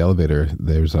walking to the elevator,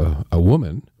 there's a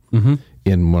woman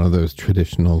in one of those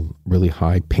traditional really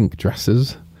high pink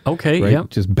dresses. Okay, right? yep.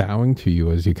 Just bowing to you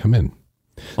as you come in.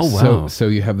 Oh, wow. So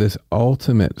you have this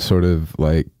ultimate sort of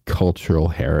like cultural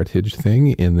heritage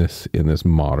thing in this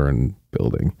modern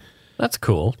building. That's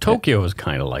cool. Tokyo is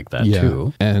kind of like that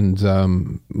too.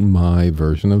 And my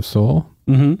version of Seoul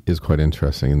is quite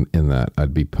interesting in that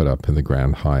I'd be put up in the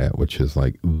Grand Hyatt, which is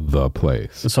like the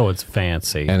place. So it's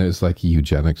fancy. And it's like a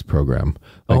eugenics program.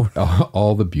 Like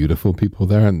all the beautiful people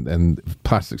there, and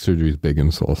plastic surgery is big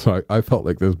in Seoul. So I felt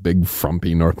like this big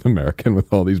frumpy North American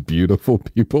with all these beautiful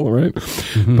people, right?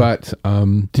 But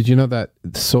did you know that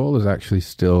Seoul is actually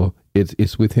still...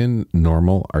 It's within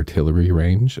normal artillery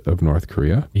range of North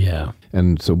Korea. Yeah.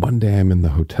 And so one day I'm in the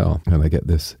hotel and I get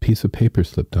this piece of paper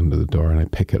slipped under the door and I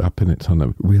pick it up and it's on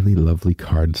a really lovely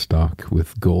cardstock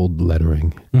with gold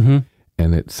lettering.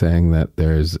 And it's saying that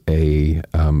there's a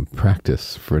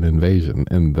practice for an invasion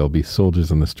and there'll be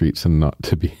soldiers on the streets and not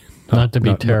to be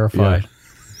terrified.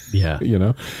 Yeah. You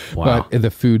know? Wow. But the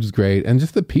food's great. And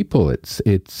just the people, it's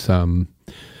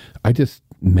I just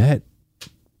met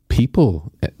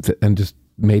people and just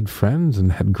made friends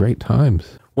and had great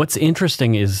times. What's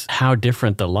interesting is how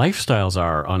different the lifestyles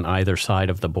are on either side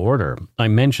of the border. I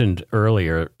mentioned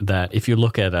earlier that if you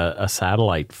look at a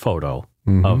satellite photo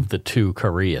of the two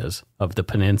Koreas, of the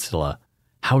peninsula,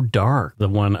 how dark the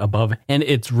one above, and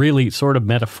it's really sort of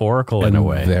metaphorical in a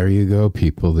way. There you go,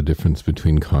 people, the difference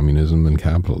between communism and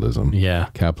capitalism. Yeah.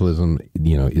 Capitalism,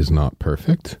 is not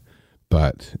perfect,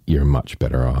 but you're much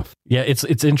better off. Yeah,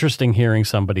 it's interesting hearing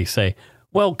somebody say,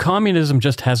 well, communism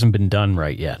just hasn't been done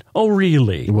right yet. Oh,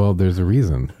 really? Well, there's a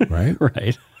reason, right?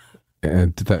 Right.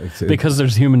 And because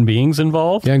there's human beings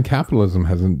involved? Yeah, and capitalism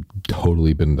hasn't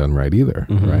totally been done right either,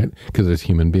 right? Because there's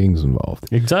human beings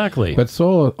involved. Exactly. But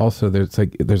Seoul also,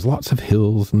 there's lots of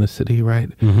hills in the city, right?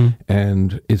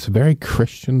 And it's a very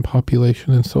Christian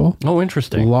population in Seoul. Oh,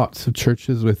 interesting. Lots of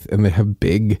churches and they have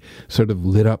big sort of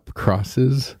lit up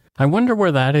crosses. I wonder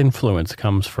where that influence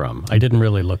comes from. I didn't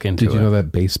really look into it. Did you know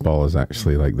that baseball is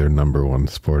actually like their number one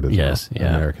sport as well?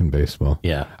 Yeah. American baseball.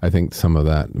 Yeah. I think some of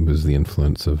that was the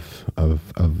influence of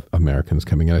Americans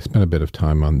coming in. I spent a bit of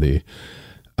time on the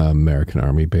American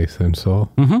Army base in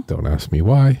Seoul. Don't ask me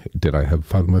why. Did I have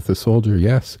fun with the soldier?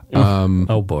 Yes.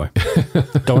 Oh, boy.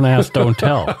 Don't ask, don't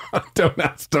tell. Don't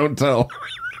ask, don't tell.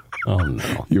 Oh,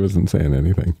 no. He wasn't saying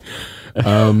anything.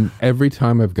 Every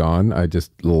time I've gone, I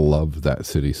just love that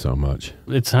city so much.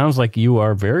 It sounds like you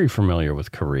are very familiar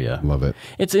with Korea. Love it.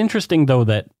 It's interesting, though,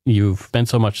 that you've spent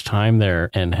so much time there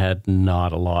and had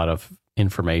not a lot of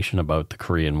information about the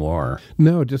Korean War.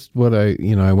 No, just what I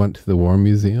went to the War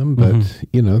Museum, but,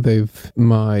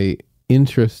 my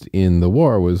interest in the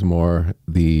war was more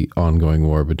the ongoing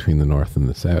war between the North and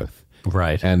the South.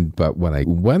 Right. But when I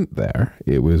went there,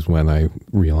 it was when I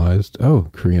realized,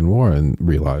 Korean War, and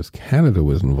realized Canada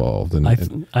was involved. And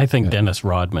I think Dennis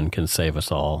Rodman can save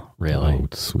us all, really. Oh,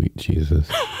 sweet Jesus.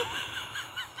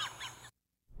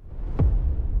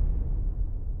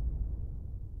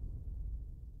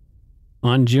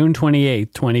 On June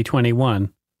 28,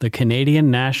 2021, the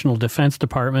Canadian National Defence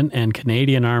Department and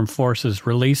Canadian Armed Forces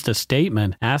released a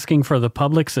statement asking for the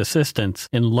public's assistance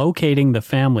in locating the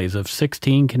families of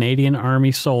 16 Canadian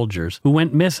Army soldiers who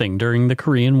went missing during the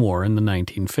Korean War in the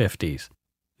 1950s.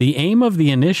 The aim of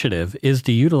the initiative is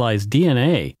to utilize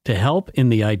DNA to help in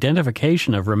the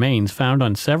identification of remains found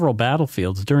on several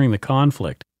battlefields during the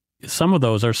conflict. Some of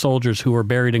those are soldiers who were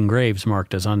buried in graves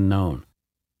marked as unknown.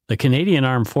 The Canadian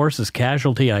Armed Forces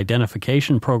Casualty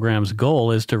Identification Program's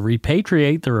goal is to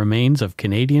repatriate the remains of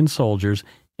Canadian soldiers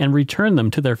and return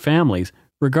them to their families,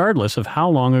 regardless of how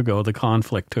long ago the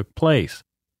conflict took place.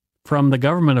 From the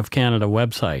Government of Canada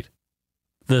website,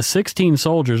 the 16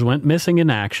 soldiers went missing in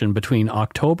action between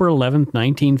October 11,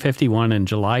 1951 and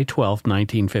July 12,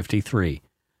 1953.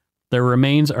 Their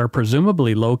remains are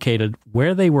presumably located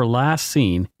where they were last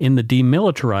seen in the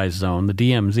Demilitarized Zone, the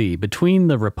DMZ, between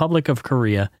the Republic of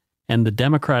Korea and the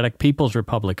Democratic People's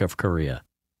Republic of Korea.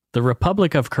 The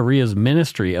Republic of Korea's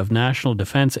Ministry of National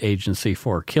Defense Agency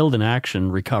for Killed in Action,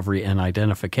 Recovery and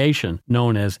Identification,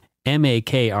 known as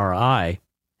MAKRI,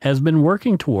 has been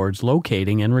working towards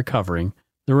locating and recovering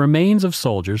the remains of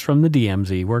soldiers from the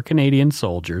DMZ where Canadian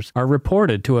soldiers are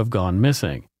reported to have gone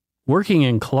missing. Working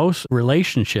in close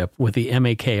relationship with the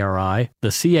MAKRI, the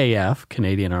CAF,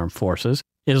 Canadian Armed Forces,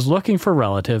 is looking for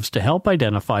relatives to help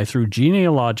identify through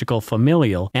genealogical,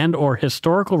 familial, and or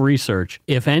historical research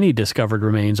if any discovered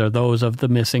remains are those of the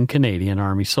missing Canadian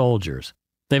Army soldiers.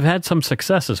 They've had some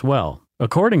success as well.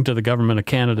 According to the Government of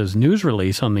Canada's news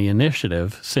release on the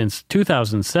initiative, since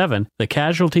 2007, the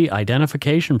Casualty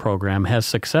Identification Program has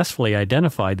successfully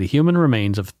identified the human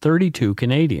remains of 32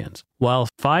 Canadians, while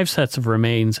 5 sets of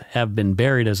remains have been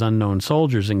buried as unknown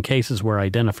soldiers in cases where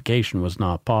identification was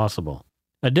not possible.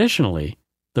 Additionally,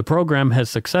 the program has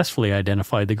successfully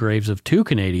identified the graves of 2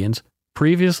 Canadians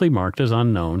previously marked as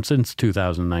unknown since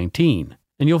 2019.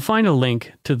 And you'll find a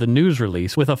link to the news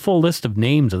release with a full list of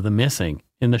names of the missing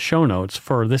in the show notes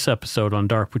for this episode on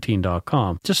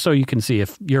darkpoutine.com, just so you can see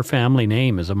if your family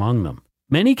name is among them.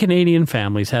 Many Canadian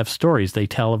families have stories they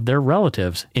tell of their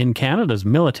relatives in Canada's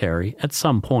military at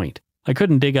some point. I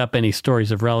couldn't dig up any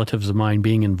stories of relatives of mine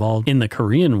being involved in the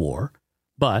Korean War,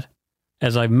 but,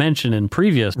 as I've mentioned in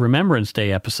previous Remembrance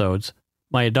Day episodes,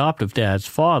 my adoptive dad's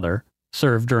father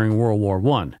served during World War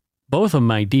I. Both of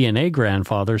my DNA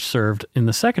grandfathers served in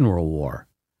the Second World War.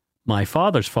 My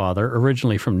father's father,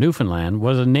 originally from Newfoundland,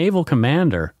 was a naval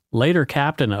commander, later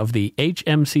captain of the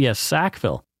HMCS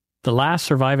Sackville, the last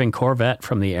surviving corvette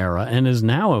from the era, and is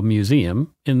now a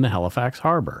museum in the Halifax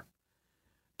Harbor.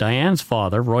 Diane's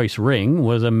father, Royce Ring,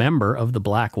 was a member of the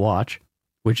Black Watch,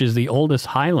 which is the oldest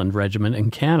Highland regiment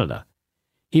in Canada.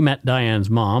 He met Diane's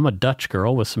mom, a Dutch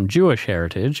girl with some Jewish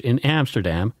heritage, in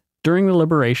Amsterdam during the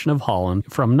liberation of Holland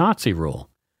from Nazi rule.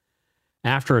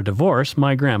 After a divorce,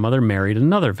 my grandmother married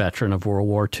another veteran of World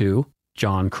War II,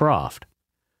 John Croft.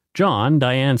 John,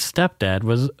 Diane's stepdad,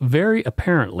 was very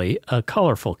apparently a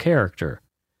colorful character.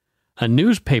 A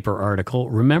newspaper article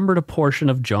remembered a portion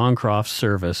of John Croft's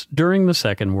service during the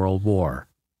Second World War.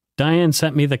 Diane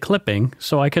sent me the clipping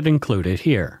so I could include it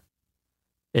here.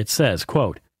 It says,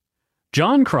 quote,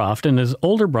 John Croft and his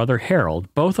older brother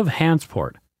Harold, both of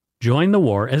Hantsport, joined the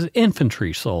war as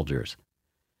infantry soldiers.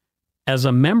 As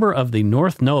a member of the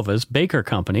North Nova's Baker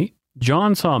Company,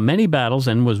 John saw many battles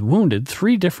and was wounded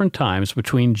 3 different times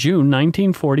between June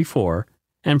 1944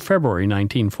 and February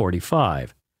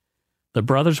 1945. The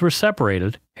brothers were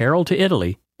separated, Harold to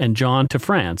Italy and John to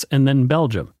France and then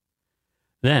Belgium.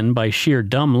 Then, by sheer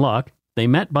dumb luck, they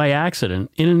met by accident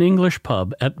in an English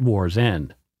pub at war's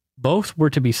end. Both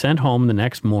were to be sent home the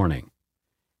next morning.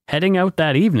 Heading out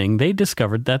that evening, they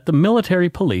discovered that the military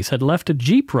police had left a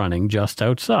jeep running just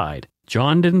outside.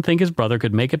 John didn't think his brother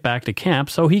could make it back to camp,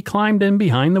 so he climbed in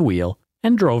behind the wheel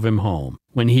and drove him home.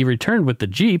 When he returned with the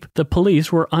jeep, the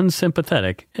police were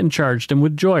unsympathetic and charged him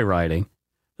with joyriding.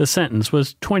 The sentence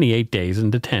was 28 days in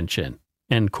detention.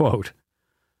 End quote.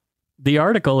 The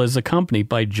article is accompanied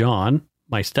by John,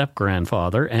 my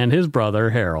step-grandfather, and his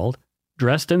brother Harold,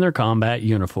 dressed in their combat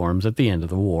uniforms at the end of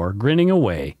the war, grinning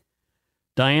away.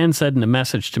 Diane said in a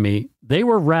message to me, they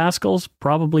were rascals,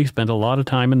 probably spent a lot of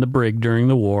time in the brig during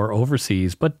the war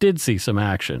overseas, but did see some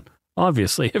action.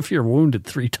 Obviously, if you're wounded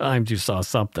 3 times, you saw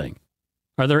something.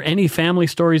 Are there any family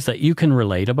stories that you can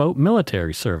relate about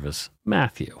military service?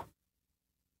 Matthew.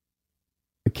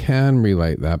 I can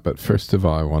relate that, but first of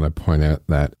all, I want to point out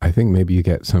that I think maybe you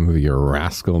get some of your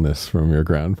rascalness from your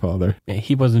grandfather.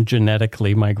 He wasn't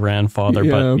genetically my grandfather,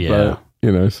 but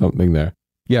you know, something there.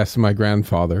 Yes, my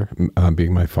grandfather,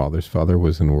 being my father's father,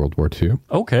 was in World War II.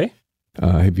 Okay.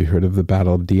 Have you heard of the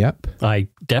Battle of Dieppe? I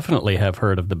definitely have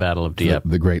heard of the Battle of Dieppe.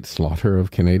 The great slaughter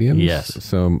of Canadians? Yes.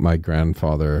 So my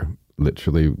grandfather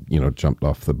literally, jumped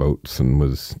off the boats and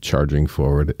was charging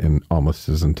forward, and almost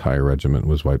his entire regiment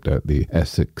was wiped out. The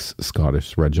Essex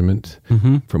Scottish Regiment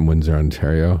from Windsor,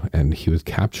 Ontario, and he was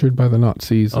captured by the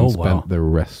Nazis and spent the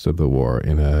rest of the war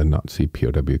in a Nazi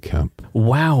POW camp.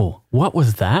 Wow. What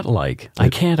was that like? I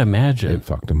can't imagine. It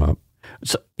fucked him up.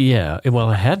 So, yeah,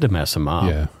 well, it had to mess him up.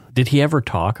 Yeah. Did he ever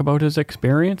talk about his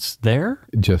experience there?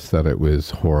 Just that it was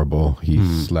horrible. He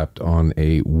slept on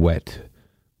a wet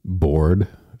board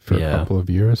for a couple of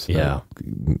years. That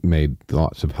made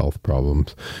lots of health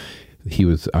problems.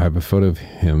 I have a photo of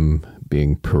him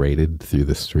being paraded through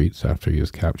the streets after he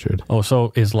was captured. Oh,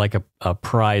 so is like a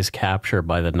prize capture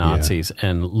by the Nazis.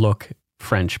 And look,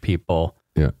 French people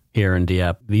here in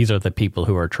Dieppe, these are the people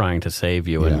who are trying to save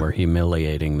you and we're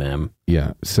humiliating them.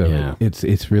 Yeah. So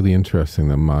it's really interesting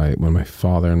that when my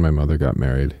father and my mother got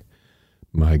married,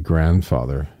 my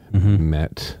grandfather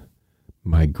met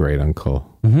my great uncle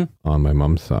on my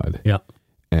mom's side. Yeah.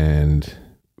 And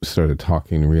started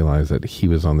talking and realized that he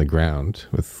was on the ground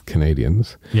with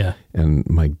Canadians. Yeah. And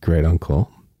my great uncle,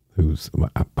 who's,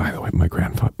 by the way, my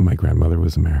grandmother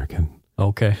was American.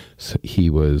 Okay. So he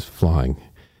was flying.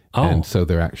 Oh. And so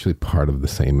they're actually part of the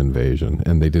same invasion.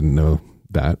 And they didn't know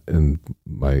that. And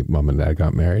my mom and dad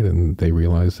got married and they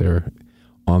realized they're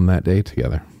on that day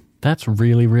together. That's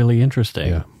really, really interesting.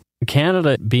 Yeah.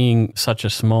 Canada being such a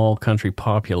small country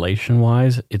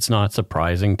population-wise, it's not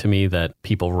surprising to me that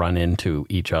people run into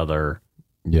each other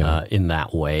in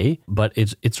that way. But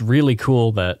it's really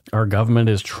cool that our government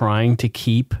is trying to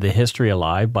keep the history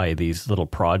alive by these little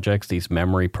projects, these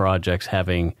memory projects,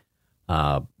 having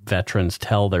veterans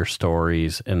tell their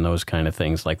stories and those kind of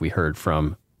things, like we heard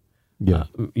from Yeah.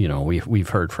 We've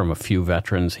heard from a few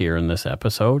veterans here in this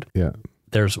episode. Yeah.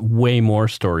 There's way more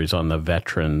stories on the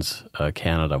Veterans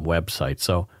Canada website.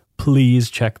 So please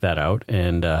check that out.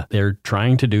 And they're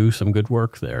trying to do some good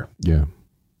work there. Yeah.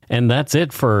 And that's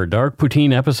it for Dark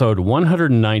Poutine episode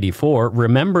 194,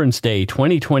 Remembrance Day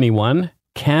 2021,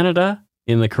 Canada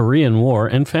in the Korean War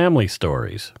and Family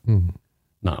Stories.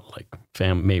 Not like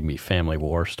maybe family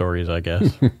war stories, I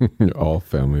guess. All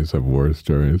families have war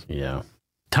stories. Yeah.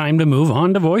 Time to move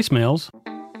on to voicemails.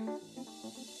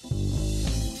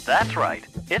 That's right.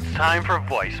 It's time for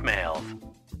voicemails.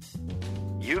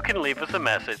 You can leave us a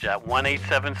message at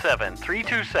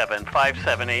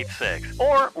 1-877-327-5786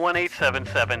 or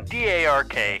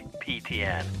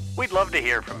 1-877-DARK-PTN. We'd love to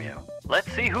hear from you.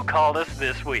 Let's see who called us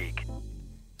this week.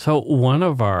 So one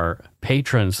of our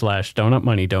patrons / donut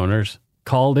money donors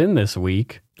called in this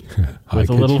week with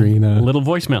a little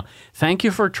voicemail. Thank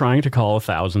you for trying to call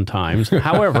 1,000 times.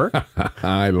 However,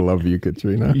 I love you,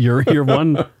 Katrina. Your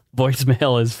one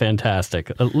voicemail is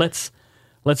fantastic. Let's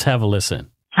have a listen.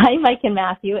 Hi, Mike and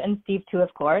Matthew, and Steve too,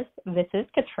 of course. This is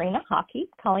Katrina Hockey,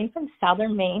 calling from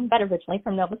southern Maine, but originally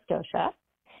from Nova Scotia.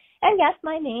 And yes,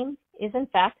 my name is in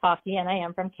fact Hockey, and I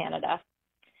am from Canada.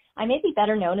 I may be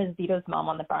better known as Vito's mom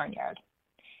on the barnyard.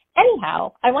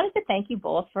 Anyhow, I wanted to thank you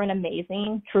both for an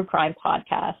amazing true crime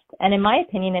podcast, and in my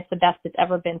opinion, it's the best it's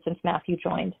ever been since Matthew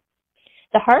joined.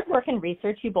 The hard work and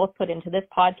research you both put into this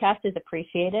podcast is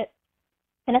appreciated.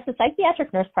 And as a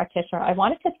psychiatric nurse practitioner, I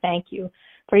wanted to thank you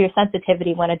for your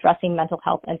sensitivity when addressing mental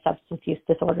health and substance use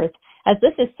disorders, as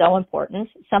this is so important,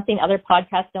 something other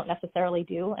podcasts don't necessarily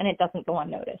do, and it doesn't go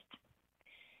unnoticed.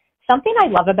 Something I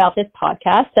love about this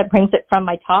podcast that brings it from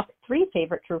my top 3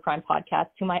 favorite true crime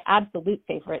podcasts to my absolute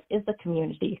favorite is the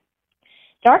community.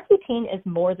 Dark Poutine is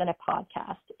more than a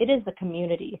podcast. It is the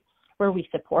community where we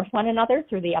support one another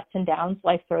through the ups and downs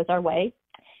life throws our way.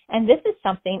 And this is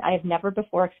something I have never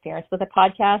before experienced with a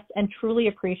podcast and truly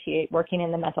appreciate working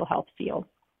in the mental health field.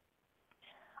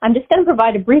 I'm just going to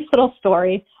provide a brief little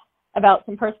story about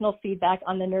some personal feedback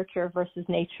on the nurture versus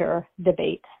nature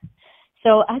debate.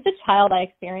 So as a child, I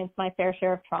experienced my fair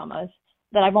share of traumas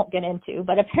that I won't get into,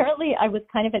 but apparently I was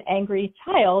kind of an angry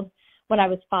child when I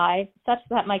was 5, such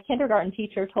that my kindergarten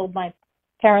teacher told my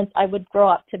parents I would grow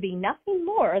up to be nothing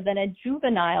more than a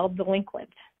juvenile delinquent.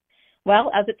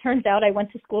 Well, as it turns out, I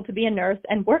went to school to be a nurse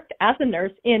and worked as a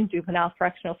nurse in juvenile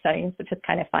correctional settings, which is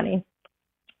kind of funny,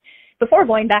 before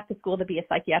going back to school to be a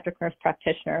psychiatric nurse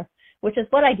practitioner, which is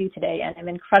what I do today and I'm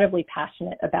incredibly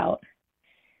passionate about.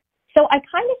 So I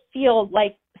kind of feel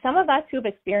like some of us who have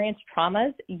experienced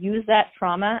traumas use that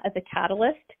trauma as a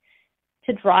catalyst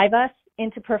to drive us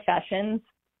into professions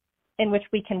in which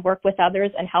we can work with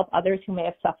others and help others who may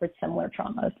have suffered similar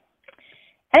traumas.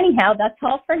 Anyhow, that's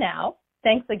all for now.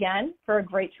 Thanks again for a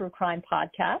great true crime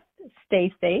podcast.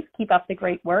 Stay safe, keep up the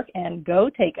great work, and go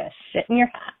take a shit in your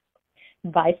hat.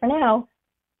 Bye for now.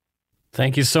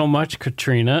 Thank you so much,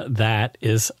 Katrina. That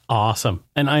is awesome.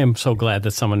 And I am so glad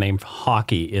that someone named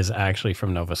Hockey is actually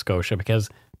from Nova Scotia, because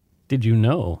did you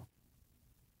know,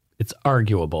 it's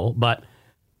arguable, but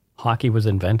hockey was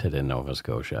invented in Nova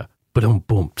Scotia. Boom,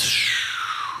 boom.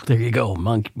 There you go.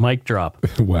 Mic drop.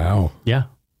 Wow. Yeah.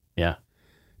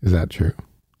 Is that true?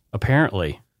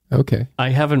 Apparently. Okay. I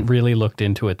haven't really looked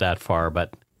into it that far,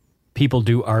 but people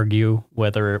do argue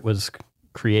whether it was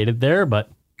created there, but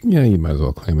yeah, you might as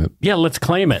well claim it. Yeah, let's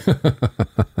claim it.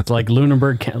 It's like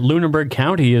Lunenburg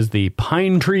County is the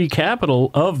pine tree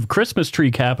capital of Christmas tree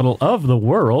capital of the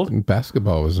world. And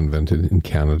basketball was invented in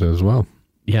Canada as well.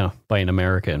 Yeah, by an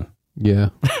American. Yeah.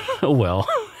 Well,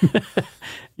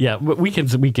 yeah, but we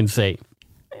can say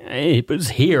it was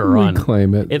here we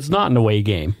claim it. It's not an away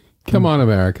game. Come on,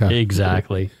 America.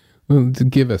 Exactly.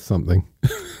 Give us something.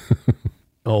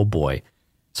 Oh, boy.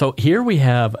 So here we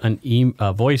have a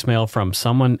voicemail from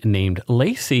someone named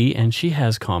Lacey, and she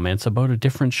has comments about a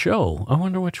different show. I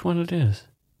wonder which one it is.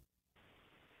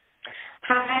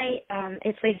 Hi,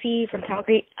 it's Lacey from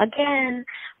Calgary again.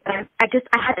 I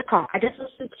had to call. I just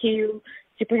listened to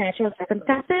Supernatural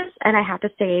Circumstances, and I have to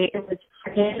say it was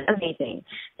freaking amazing.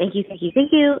 Thank you.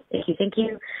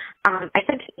 I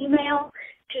sent an email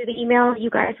to the email you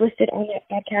guys listed on the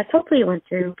podcast. Hopefully it went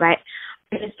through, but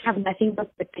I just have nothing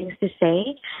but good things to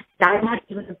say. I'm not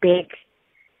even a big,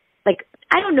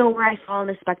 I don't know where I fall on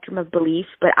the spectrum of belief,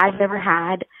 but I've never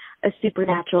had a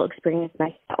supernatural experience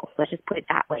myself. Let's just put it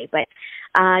that way. But,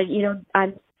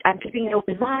 I'm keeping an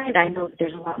open mind. I know that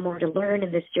there's a lot more to learn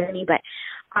in this journey, but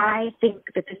I think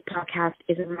that this podcast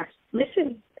is a must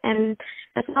listen. And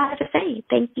that's all I have to say.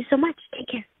 Thank you so much. Take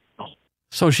care. Bye.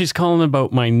 So she's calling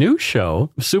about my new show,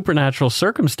 Supernatural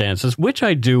Circumstances, which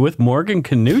I do with Morgan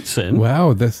Knudsen.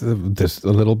 Wow, this is a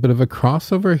little bit of a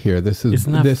crossover here.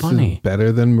 Isn't that funny? Is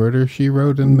better than Murder, She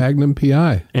Wrote and Magnum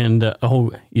P.I. And,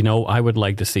 I would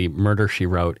like to see Murder, She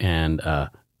Wrote and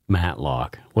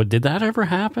Matlock. Did that ever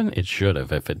happen? It should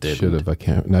have if it didn't. Should have. I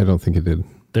don't think it did.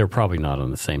 They're probably not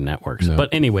on the same networks. No. But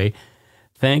anyway,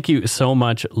 thank you so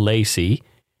much, Lacey.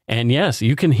 And yes,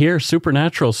 you can hear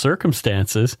Supernatural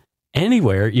Circumstances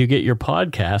anywhere you get your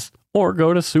podcast, or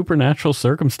go to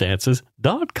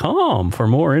supernaturalcircumstances.com for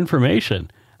more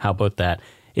information. How about that?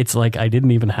 It's like I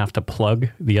didn't even have to plug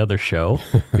the other show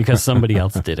because somebody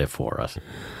else did it for us.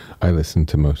 I listened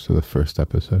to most of the first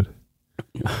episode.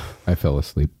 I fell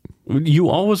asleep. You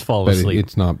always fall asleep.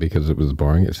 It's not because it was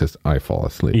boring. It's just I fall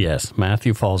asleep. Yes,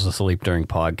 Matthew falls asleep during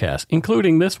podcasts,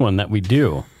 including this one that we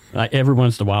do. Every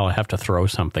once in a while, I have to throw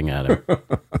something at him.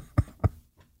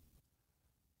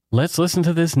 Let's listen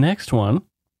to this next one.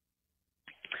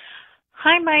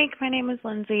 Hi, Mike. My name is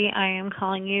Lindsay. I am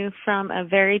calling you from a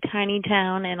very tiny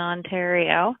town in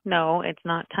Ontario. No, it's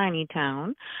not tiny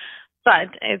town, but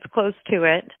it's close to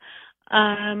it.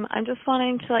 I'm just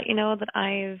wanting to let you know that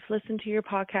I've listened to your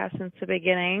podcast since the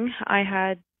beginning. I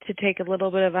had to take a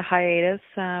little bit of a hiatus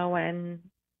when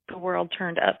the world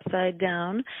turned upside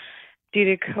down due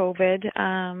to COVID.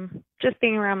 Just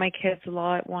being around my kids a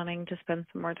lot, wanting to spend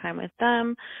some more time with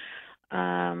them.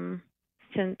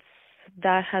 Since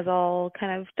that has all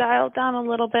kind of dialed down a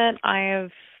little bit, I have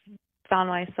found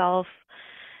myself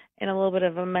in a little bit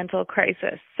of a mental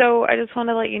crisis. So I just want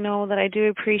to let you know that I do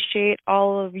appreciate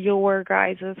all of your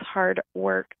guys' hard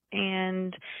work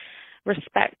and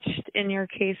respect in your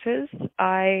cases.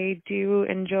 I do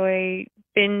enjoy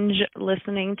binge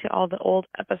listening to all the old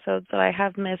episodes that I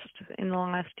have missed in the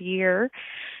last year.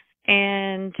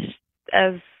 And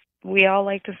as we all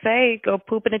like to say, go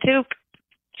poop in a tube.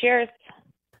 Cheers.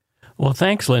 Well,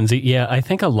 thanks, Lindsay. Yeah, I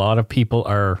think a lot of people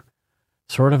are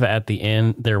sort of at the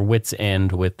end, their wits'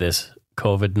 end with this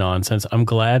COVID nonsense. I'm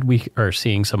glad we are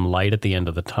seeing some light at the end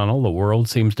of the tunnel. The world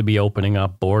seems to be opening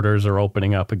up. Borders are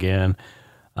opening up again.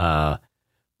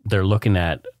 They're looking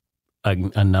at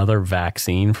another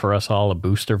vaccine for us all, a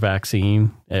booster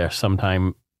vaccine,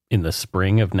 sometime in the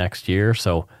spring of next year.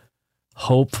 So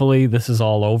hopefully this is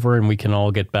all over and we can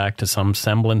all get back to some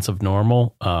semblance of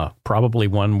normal. Probably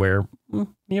one where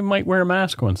you might wear a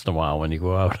mask once in a while when you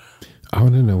go out. I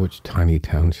want to know which tiny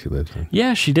town she lives in.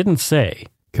 Yeah, she didn't say.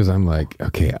 Because I'm like,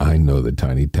 okay, I know the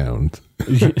tiny towns.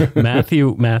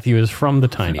 Matthew is from the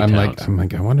tiny towns. I'm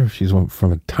like, I wonder if she's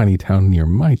from a tiny town near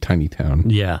my tiny town.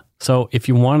 Yeah. So if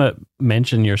you want to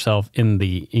mention yourself in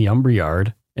the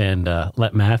Umbriard and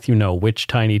let Matthew know which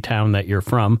tiny town that you're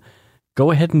from,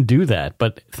 go ahead and do that.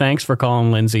 But thanks for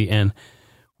calling, Lindsay, and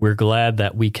we're glad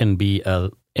that we can be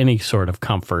any sort of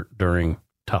comfort during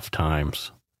tough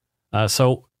times.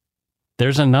 So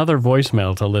there's another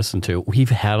voicemail to listen to. We've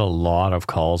had a lot of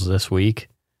calls this week.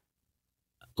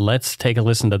 Let's take a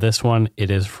listen to this one.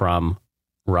 It is from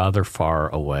Rather Far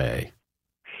Away.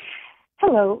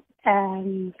 Hello,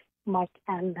 Mike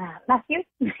and Matthew.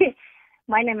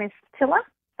 My name is Tilla,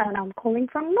 and I'm calling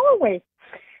from Norway.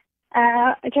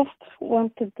 I just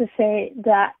wanted to say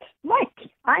that, Mike,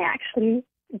 I actually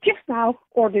just now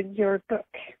ordered your book,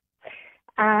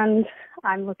 and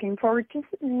I'm looking forward to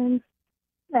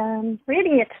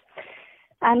reading it.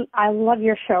 And I love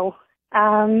your show.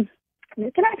 You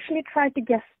can actually try to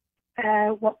guess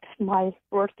what my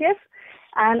work is,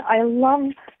 and I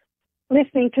love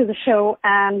listening to the show.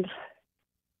 And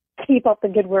keep up the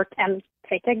good work and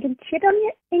take a good shit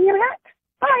in your hat.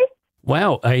 Bye.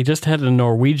 Wow, I just had a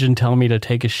Norwegian tell me to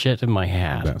take a shit in my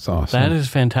hat. That's awesome. That is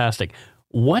fantastic.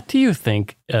 What do you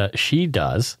think she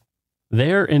does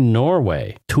there in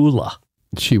Norway? Tula.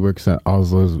 She works at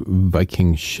Oslo's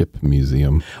Viking Ship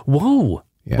Museum. Whoa.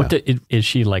 Yeah. Is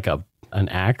she like an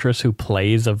actress who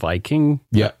plays a Viking?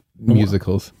 Yeah,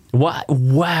 musicals. What?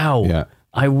 Wow. Yeah.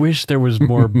 I wish there was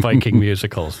more Viking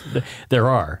musicals. There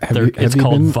are. It's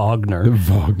called Wagner.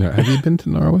 Wagner. Have you been to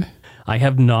Norway? I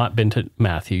have not been to,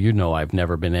 Matthew, you know I've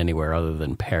never been anywhere other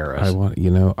than Paris.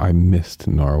 I missed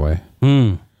Norway.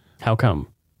 How come?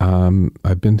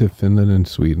 I've been to Finland and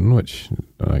Sweden, which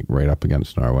like right up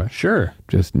against Norway. Sure.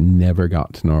 Just never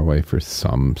got to Norway for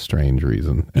some strange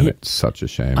reason. And it's such a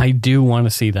shame. I do want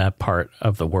to see that part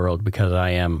of the world because I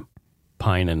am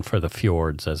pining for the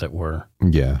fjords, as it were.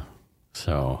 Yeah.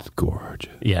 So it's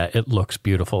gorgeous. Yeah, it looks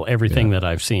beautiful. Everything that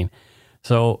I've seen.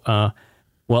 So,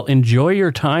 well, enjoy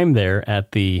your time there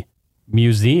at the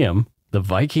museum, the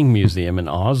Viking Museum in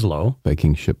Oslo.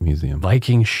 Viking Ship Museum.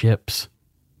 Viking ships.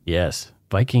 Yes.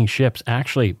 Viking ships.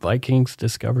 Actually, Vikings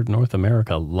discovered North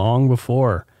America long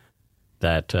before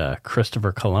that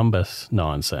Christopher Columbus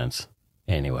nonsense.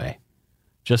 Anyway,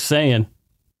 just saying.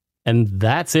 And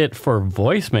that's it for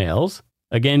voicemails.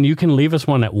 Again, you can leave us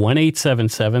one at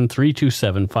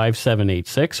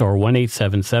 1-877-327-5786 or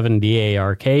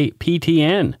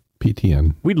 1-877-DARK-PTN.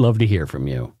 PTN. We'd love to hear from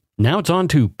you. Now it's on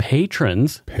to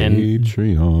patrons and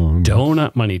Patreon.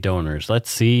 donut money donors. Let's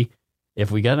see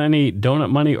if we got any donut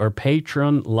money or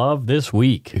patron love this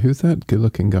week. Who's that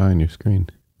good-looking guy on your screen?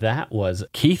 That was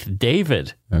Keith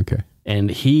David. Okay.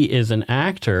 And he is an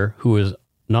actor who is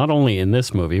not only in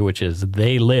this movie, which is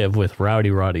They Live with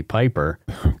Rowdy Roddy Piper,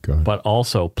 but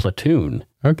also Platoon.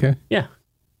 Okay. Yeah.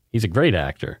 He's a great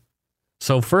actor.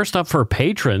 So first up for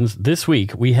patrons this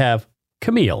week, we have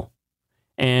Camille.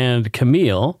 And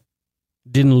Camille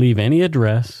didn't leave any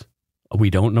address. We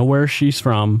don't know where she's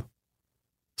from.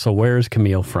 So where is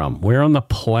Camille from? Where on the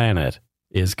planet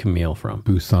is Camille from?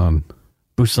 Busan.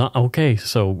 Busan. Okay,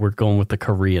 so we're going with the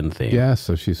Korean theme. Yeah,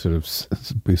 so she's sort of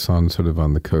Busan, sort of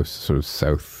on the coast, sort of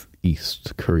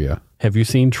southeast Korea. Have you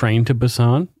seen Train to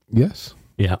Busan? Yes.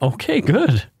 Yeah. Okay,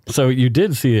 good. So you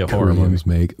did see a horror movie. Koreans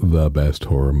make the best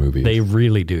horror movies. They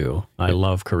really do. I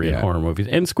love Korean horror movies.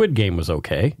 And Squid Game was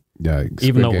okay. Yeah,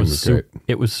 even though it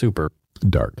was super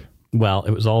dark. Well,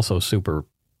 it was also super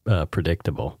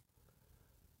predictable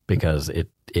because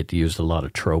it used a lot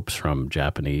of tropes from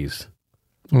Japanese.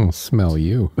 Oh, smell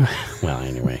you. Well,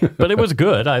 anyway, but it was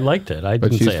good. I liked it.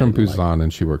 But she's from Busan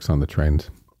and she works on the trains.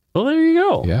 Well, there you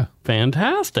go. Yeah.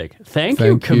 Fantastic. Thank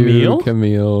you, Camille.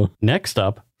 Camille. Next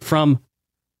up, from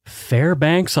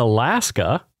Fairbanks,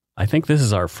 Alaska. I think this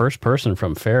is our first person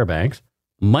from Fairbanks.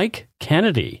 Mike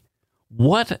Kennedy.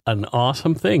 What an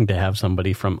awesome thing to have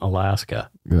somebody from Alaska.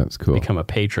 That's cool. Become a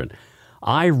patron.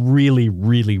 I really,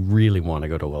 really, really want to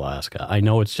go to Alaska. I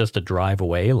know it's just a drive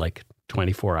away, like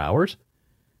 24 hours.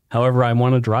 However, I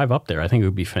want to drive up there. I think it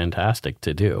would be fantastic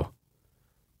to do.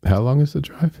 How long is the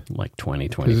drive? Like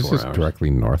 24 hours. It's just directly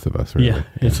north of us, really. Yeah,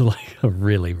 it's like a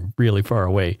really, really far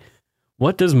away.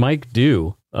 What does Mike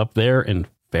do up there in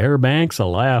Fairbanks,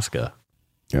 Alaska?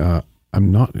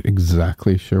 I'm not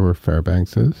exactly sure where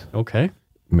Fairbanks is. Okay.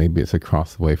 Maybe it's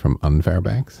across the way from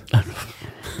Unfairbanks.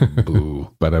 Boo.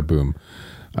 Bada boom.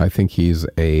 I think he's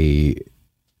a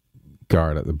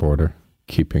guard at the border,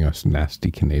 keeping us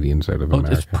nasty Canadians out of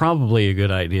America. It's probably a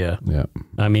good idea. Yeah.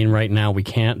 I mean, right now we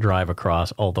can't drive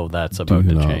across, although that's about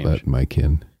to change. Do not let Mike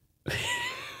in.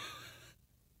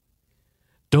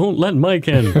 Don't let Mike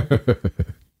in.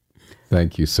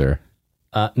 Thank you, sir.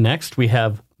 Next, we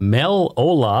have Mel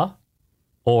Ola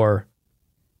or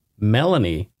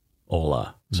Melanie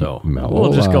Ola. So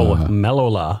we'll just go with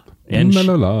Melola.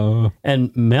 Melola.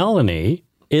 And Melanie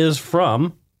is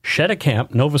from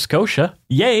Cheticamp, Nova Scotia.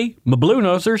 Yay, my Blue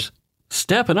Nosers.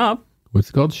 Stepping up. What's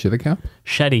it called? Cheticamp?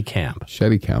 Cheticamp.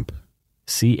 Cheticamp.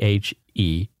 Cheticamp.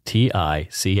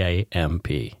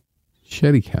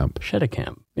 Cheticamp.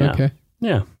 Cheticamp. Yeah. Okay.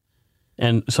 Yeah.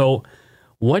 And so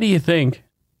what do you think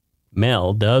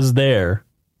Mel does there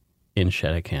in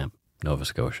Cheticamp, Nova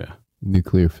Scotia?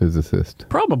 Nuclear physicist.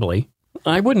 Probably.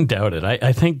 I wouldn't doubt it.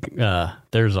 I think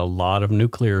there's a lot of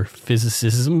nuclear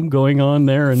physicism going on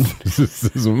there and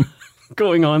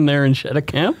going on there in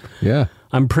Cheticamp. Yeah.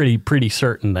 I'm pretty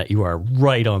certain that you are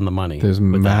right on the money. There's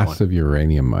massive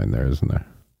uranium mine there, isn't there?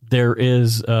 There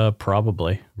is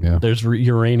probably. Yeah. There's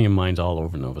uranium mines all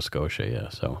over Nova Scotia, yeah.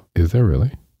 So is there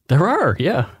really? There are,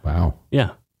 yeah. Wow.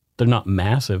 Yeah. They're not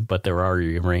massive, but there are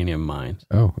uranium mines.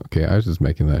 Oh, okay. I was just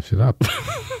making that shit up.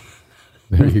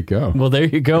 There you go. Well, there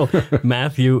you go.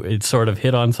 Matthew, it sort of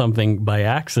hit on something by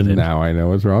accident. Now I know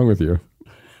what's wrong with you.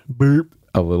 Burp.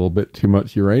 A little bit too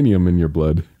much uranium in your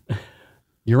blood.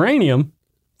 Uranium?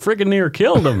 Friggin' near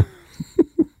killed him.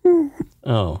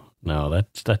 Oh, no,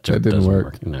 that joke didn't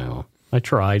work. No, I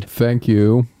tried. Thank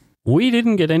you. We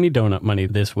didn't get any donut money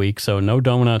this week, so no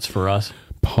donuts for us.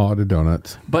 Pot of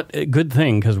donuts. But a good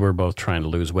thing, because we're both trying to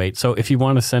lose weight. So if you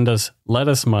want to send us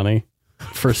lettuce money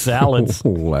for salads,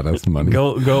 lettuce money.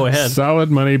 Go ahead.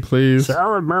 Salad money, please.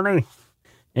 Salad money.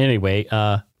 Anyway,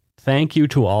 thank you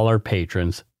to all our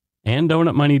patrons and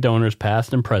donut money donors,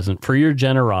 past and present, for your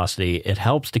generosity. It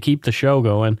helps to keep the show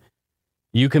going.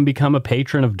 You can become a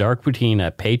patron of Dark Poutine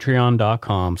at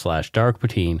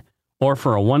patreon.com/darkpoutine. Or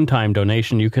for a one-time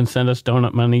donation, you can send us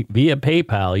donut money via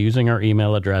PayPal using our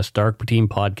email address,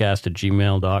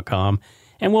 darkpoutinepodcast@gmail.com,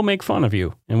 and we'll make fun of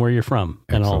you and where you're from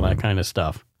and all that kind of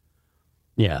stuff.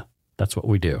 Yeah, that's what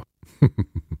we do.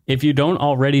 If you don't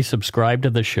already subscribe to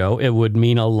the show, it would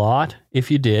mean a lot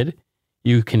if you did.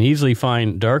 You can easily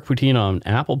find Dark Poutine on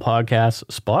Apple Podcasts,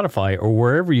 Spotify, or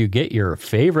wherever you get your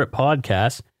favorite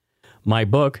podcasts. My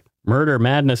book, Murder,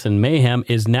 Madness, and Mayhem,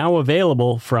 is now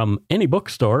available from any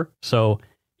bookstore. So,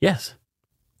 yes,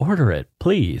 order it,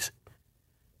 please.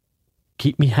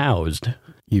 Keep me housed.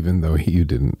 Even though you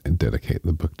didn't dedicate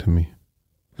the book to me.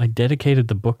 I dedicated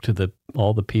the book to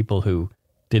all the people who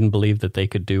didn't believe that they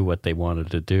could do what they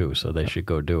wanted to do, so they should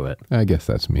go do it. I guess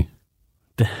that's me.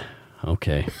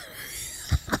 Okay.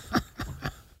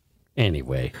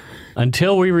 Anyway,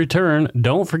 until we return,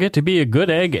 don't forget to be a good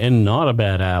egg and not a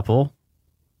bad apple.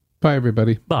 Bye,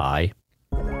 everybody. Bye.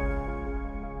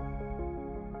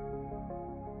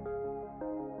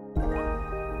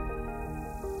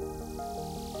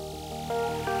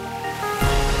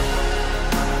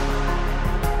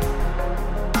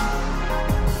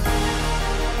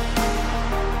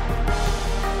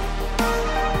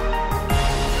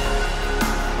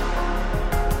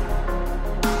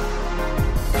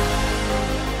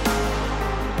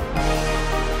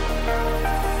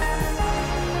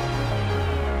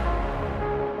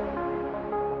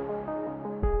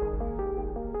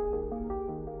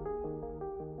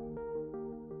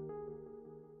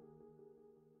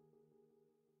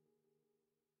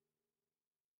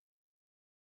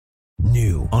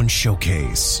 New on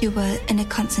Showcase. You were in a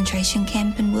concentration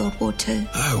camp in World War II.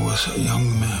 I was a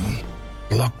young man,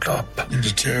 locked up in a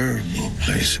terrible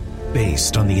place.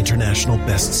 Based on the international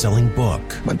best-selling book.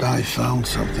 But I found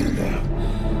something there.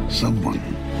 Someone.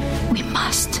 We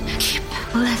must keep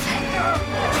living.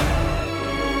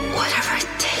 Whatever it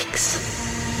takes.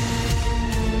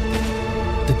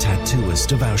 The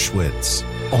Tattooist of Auschwitz.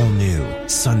 All new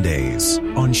Sundays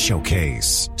on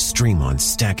Showcase. Stream on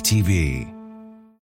Stack TV.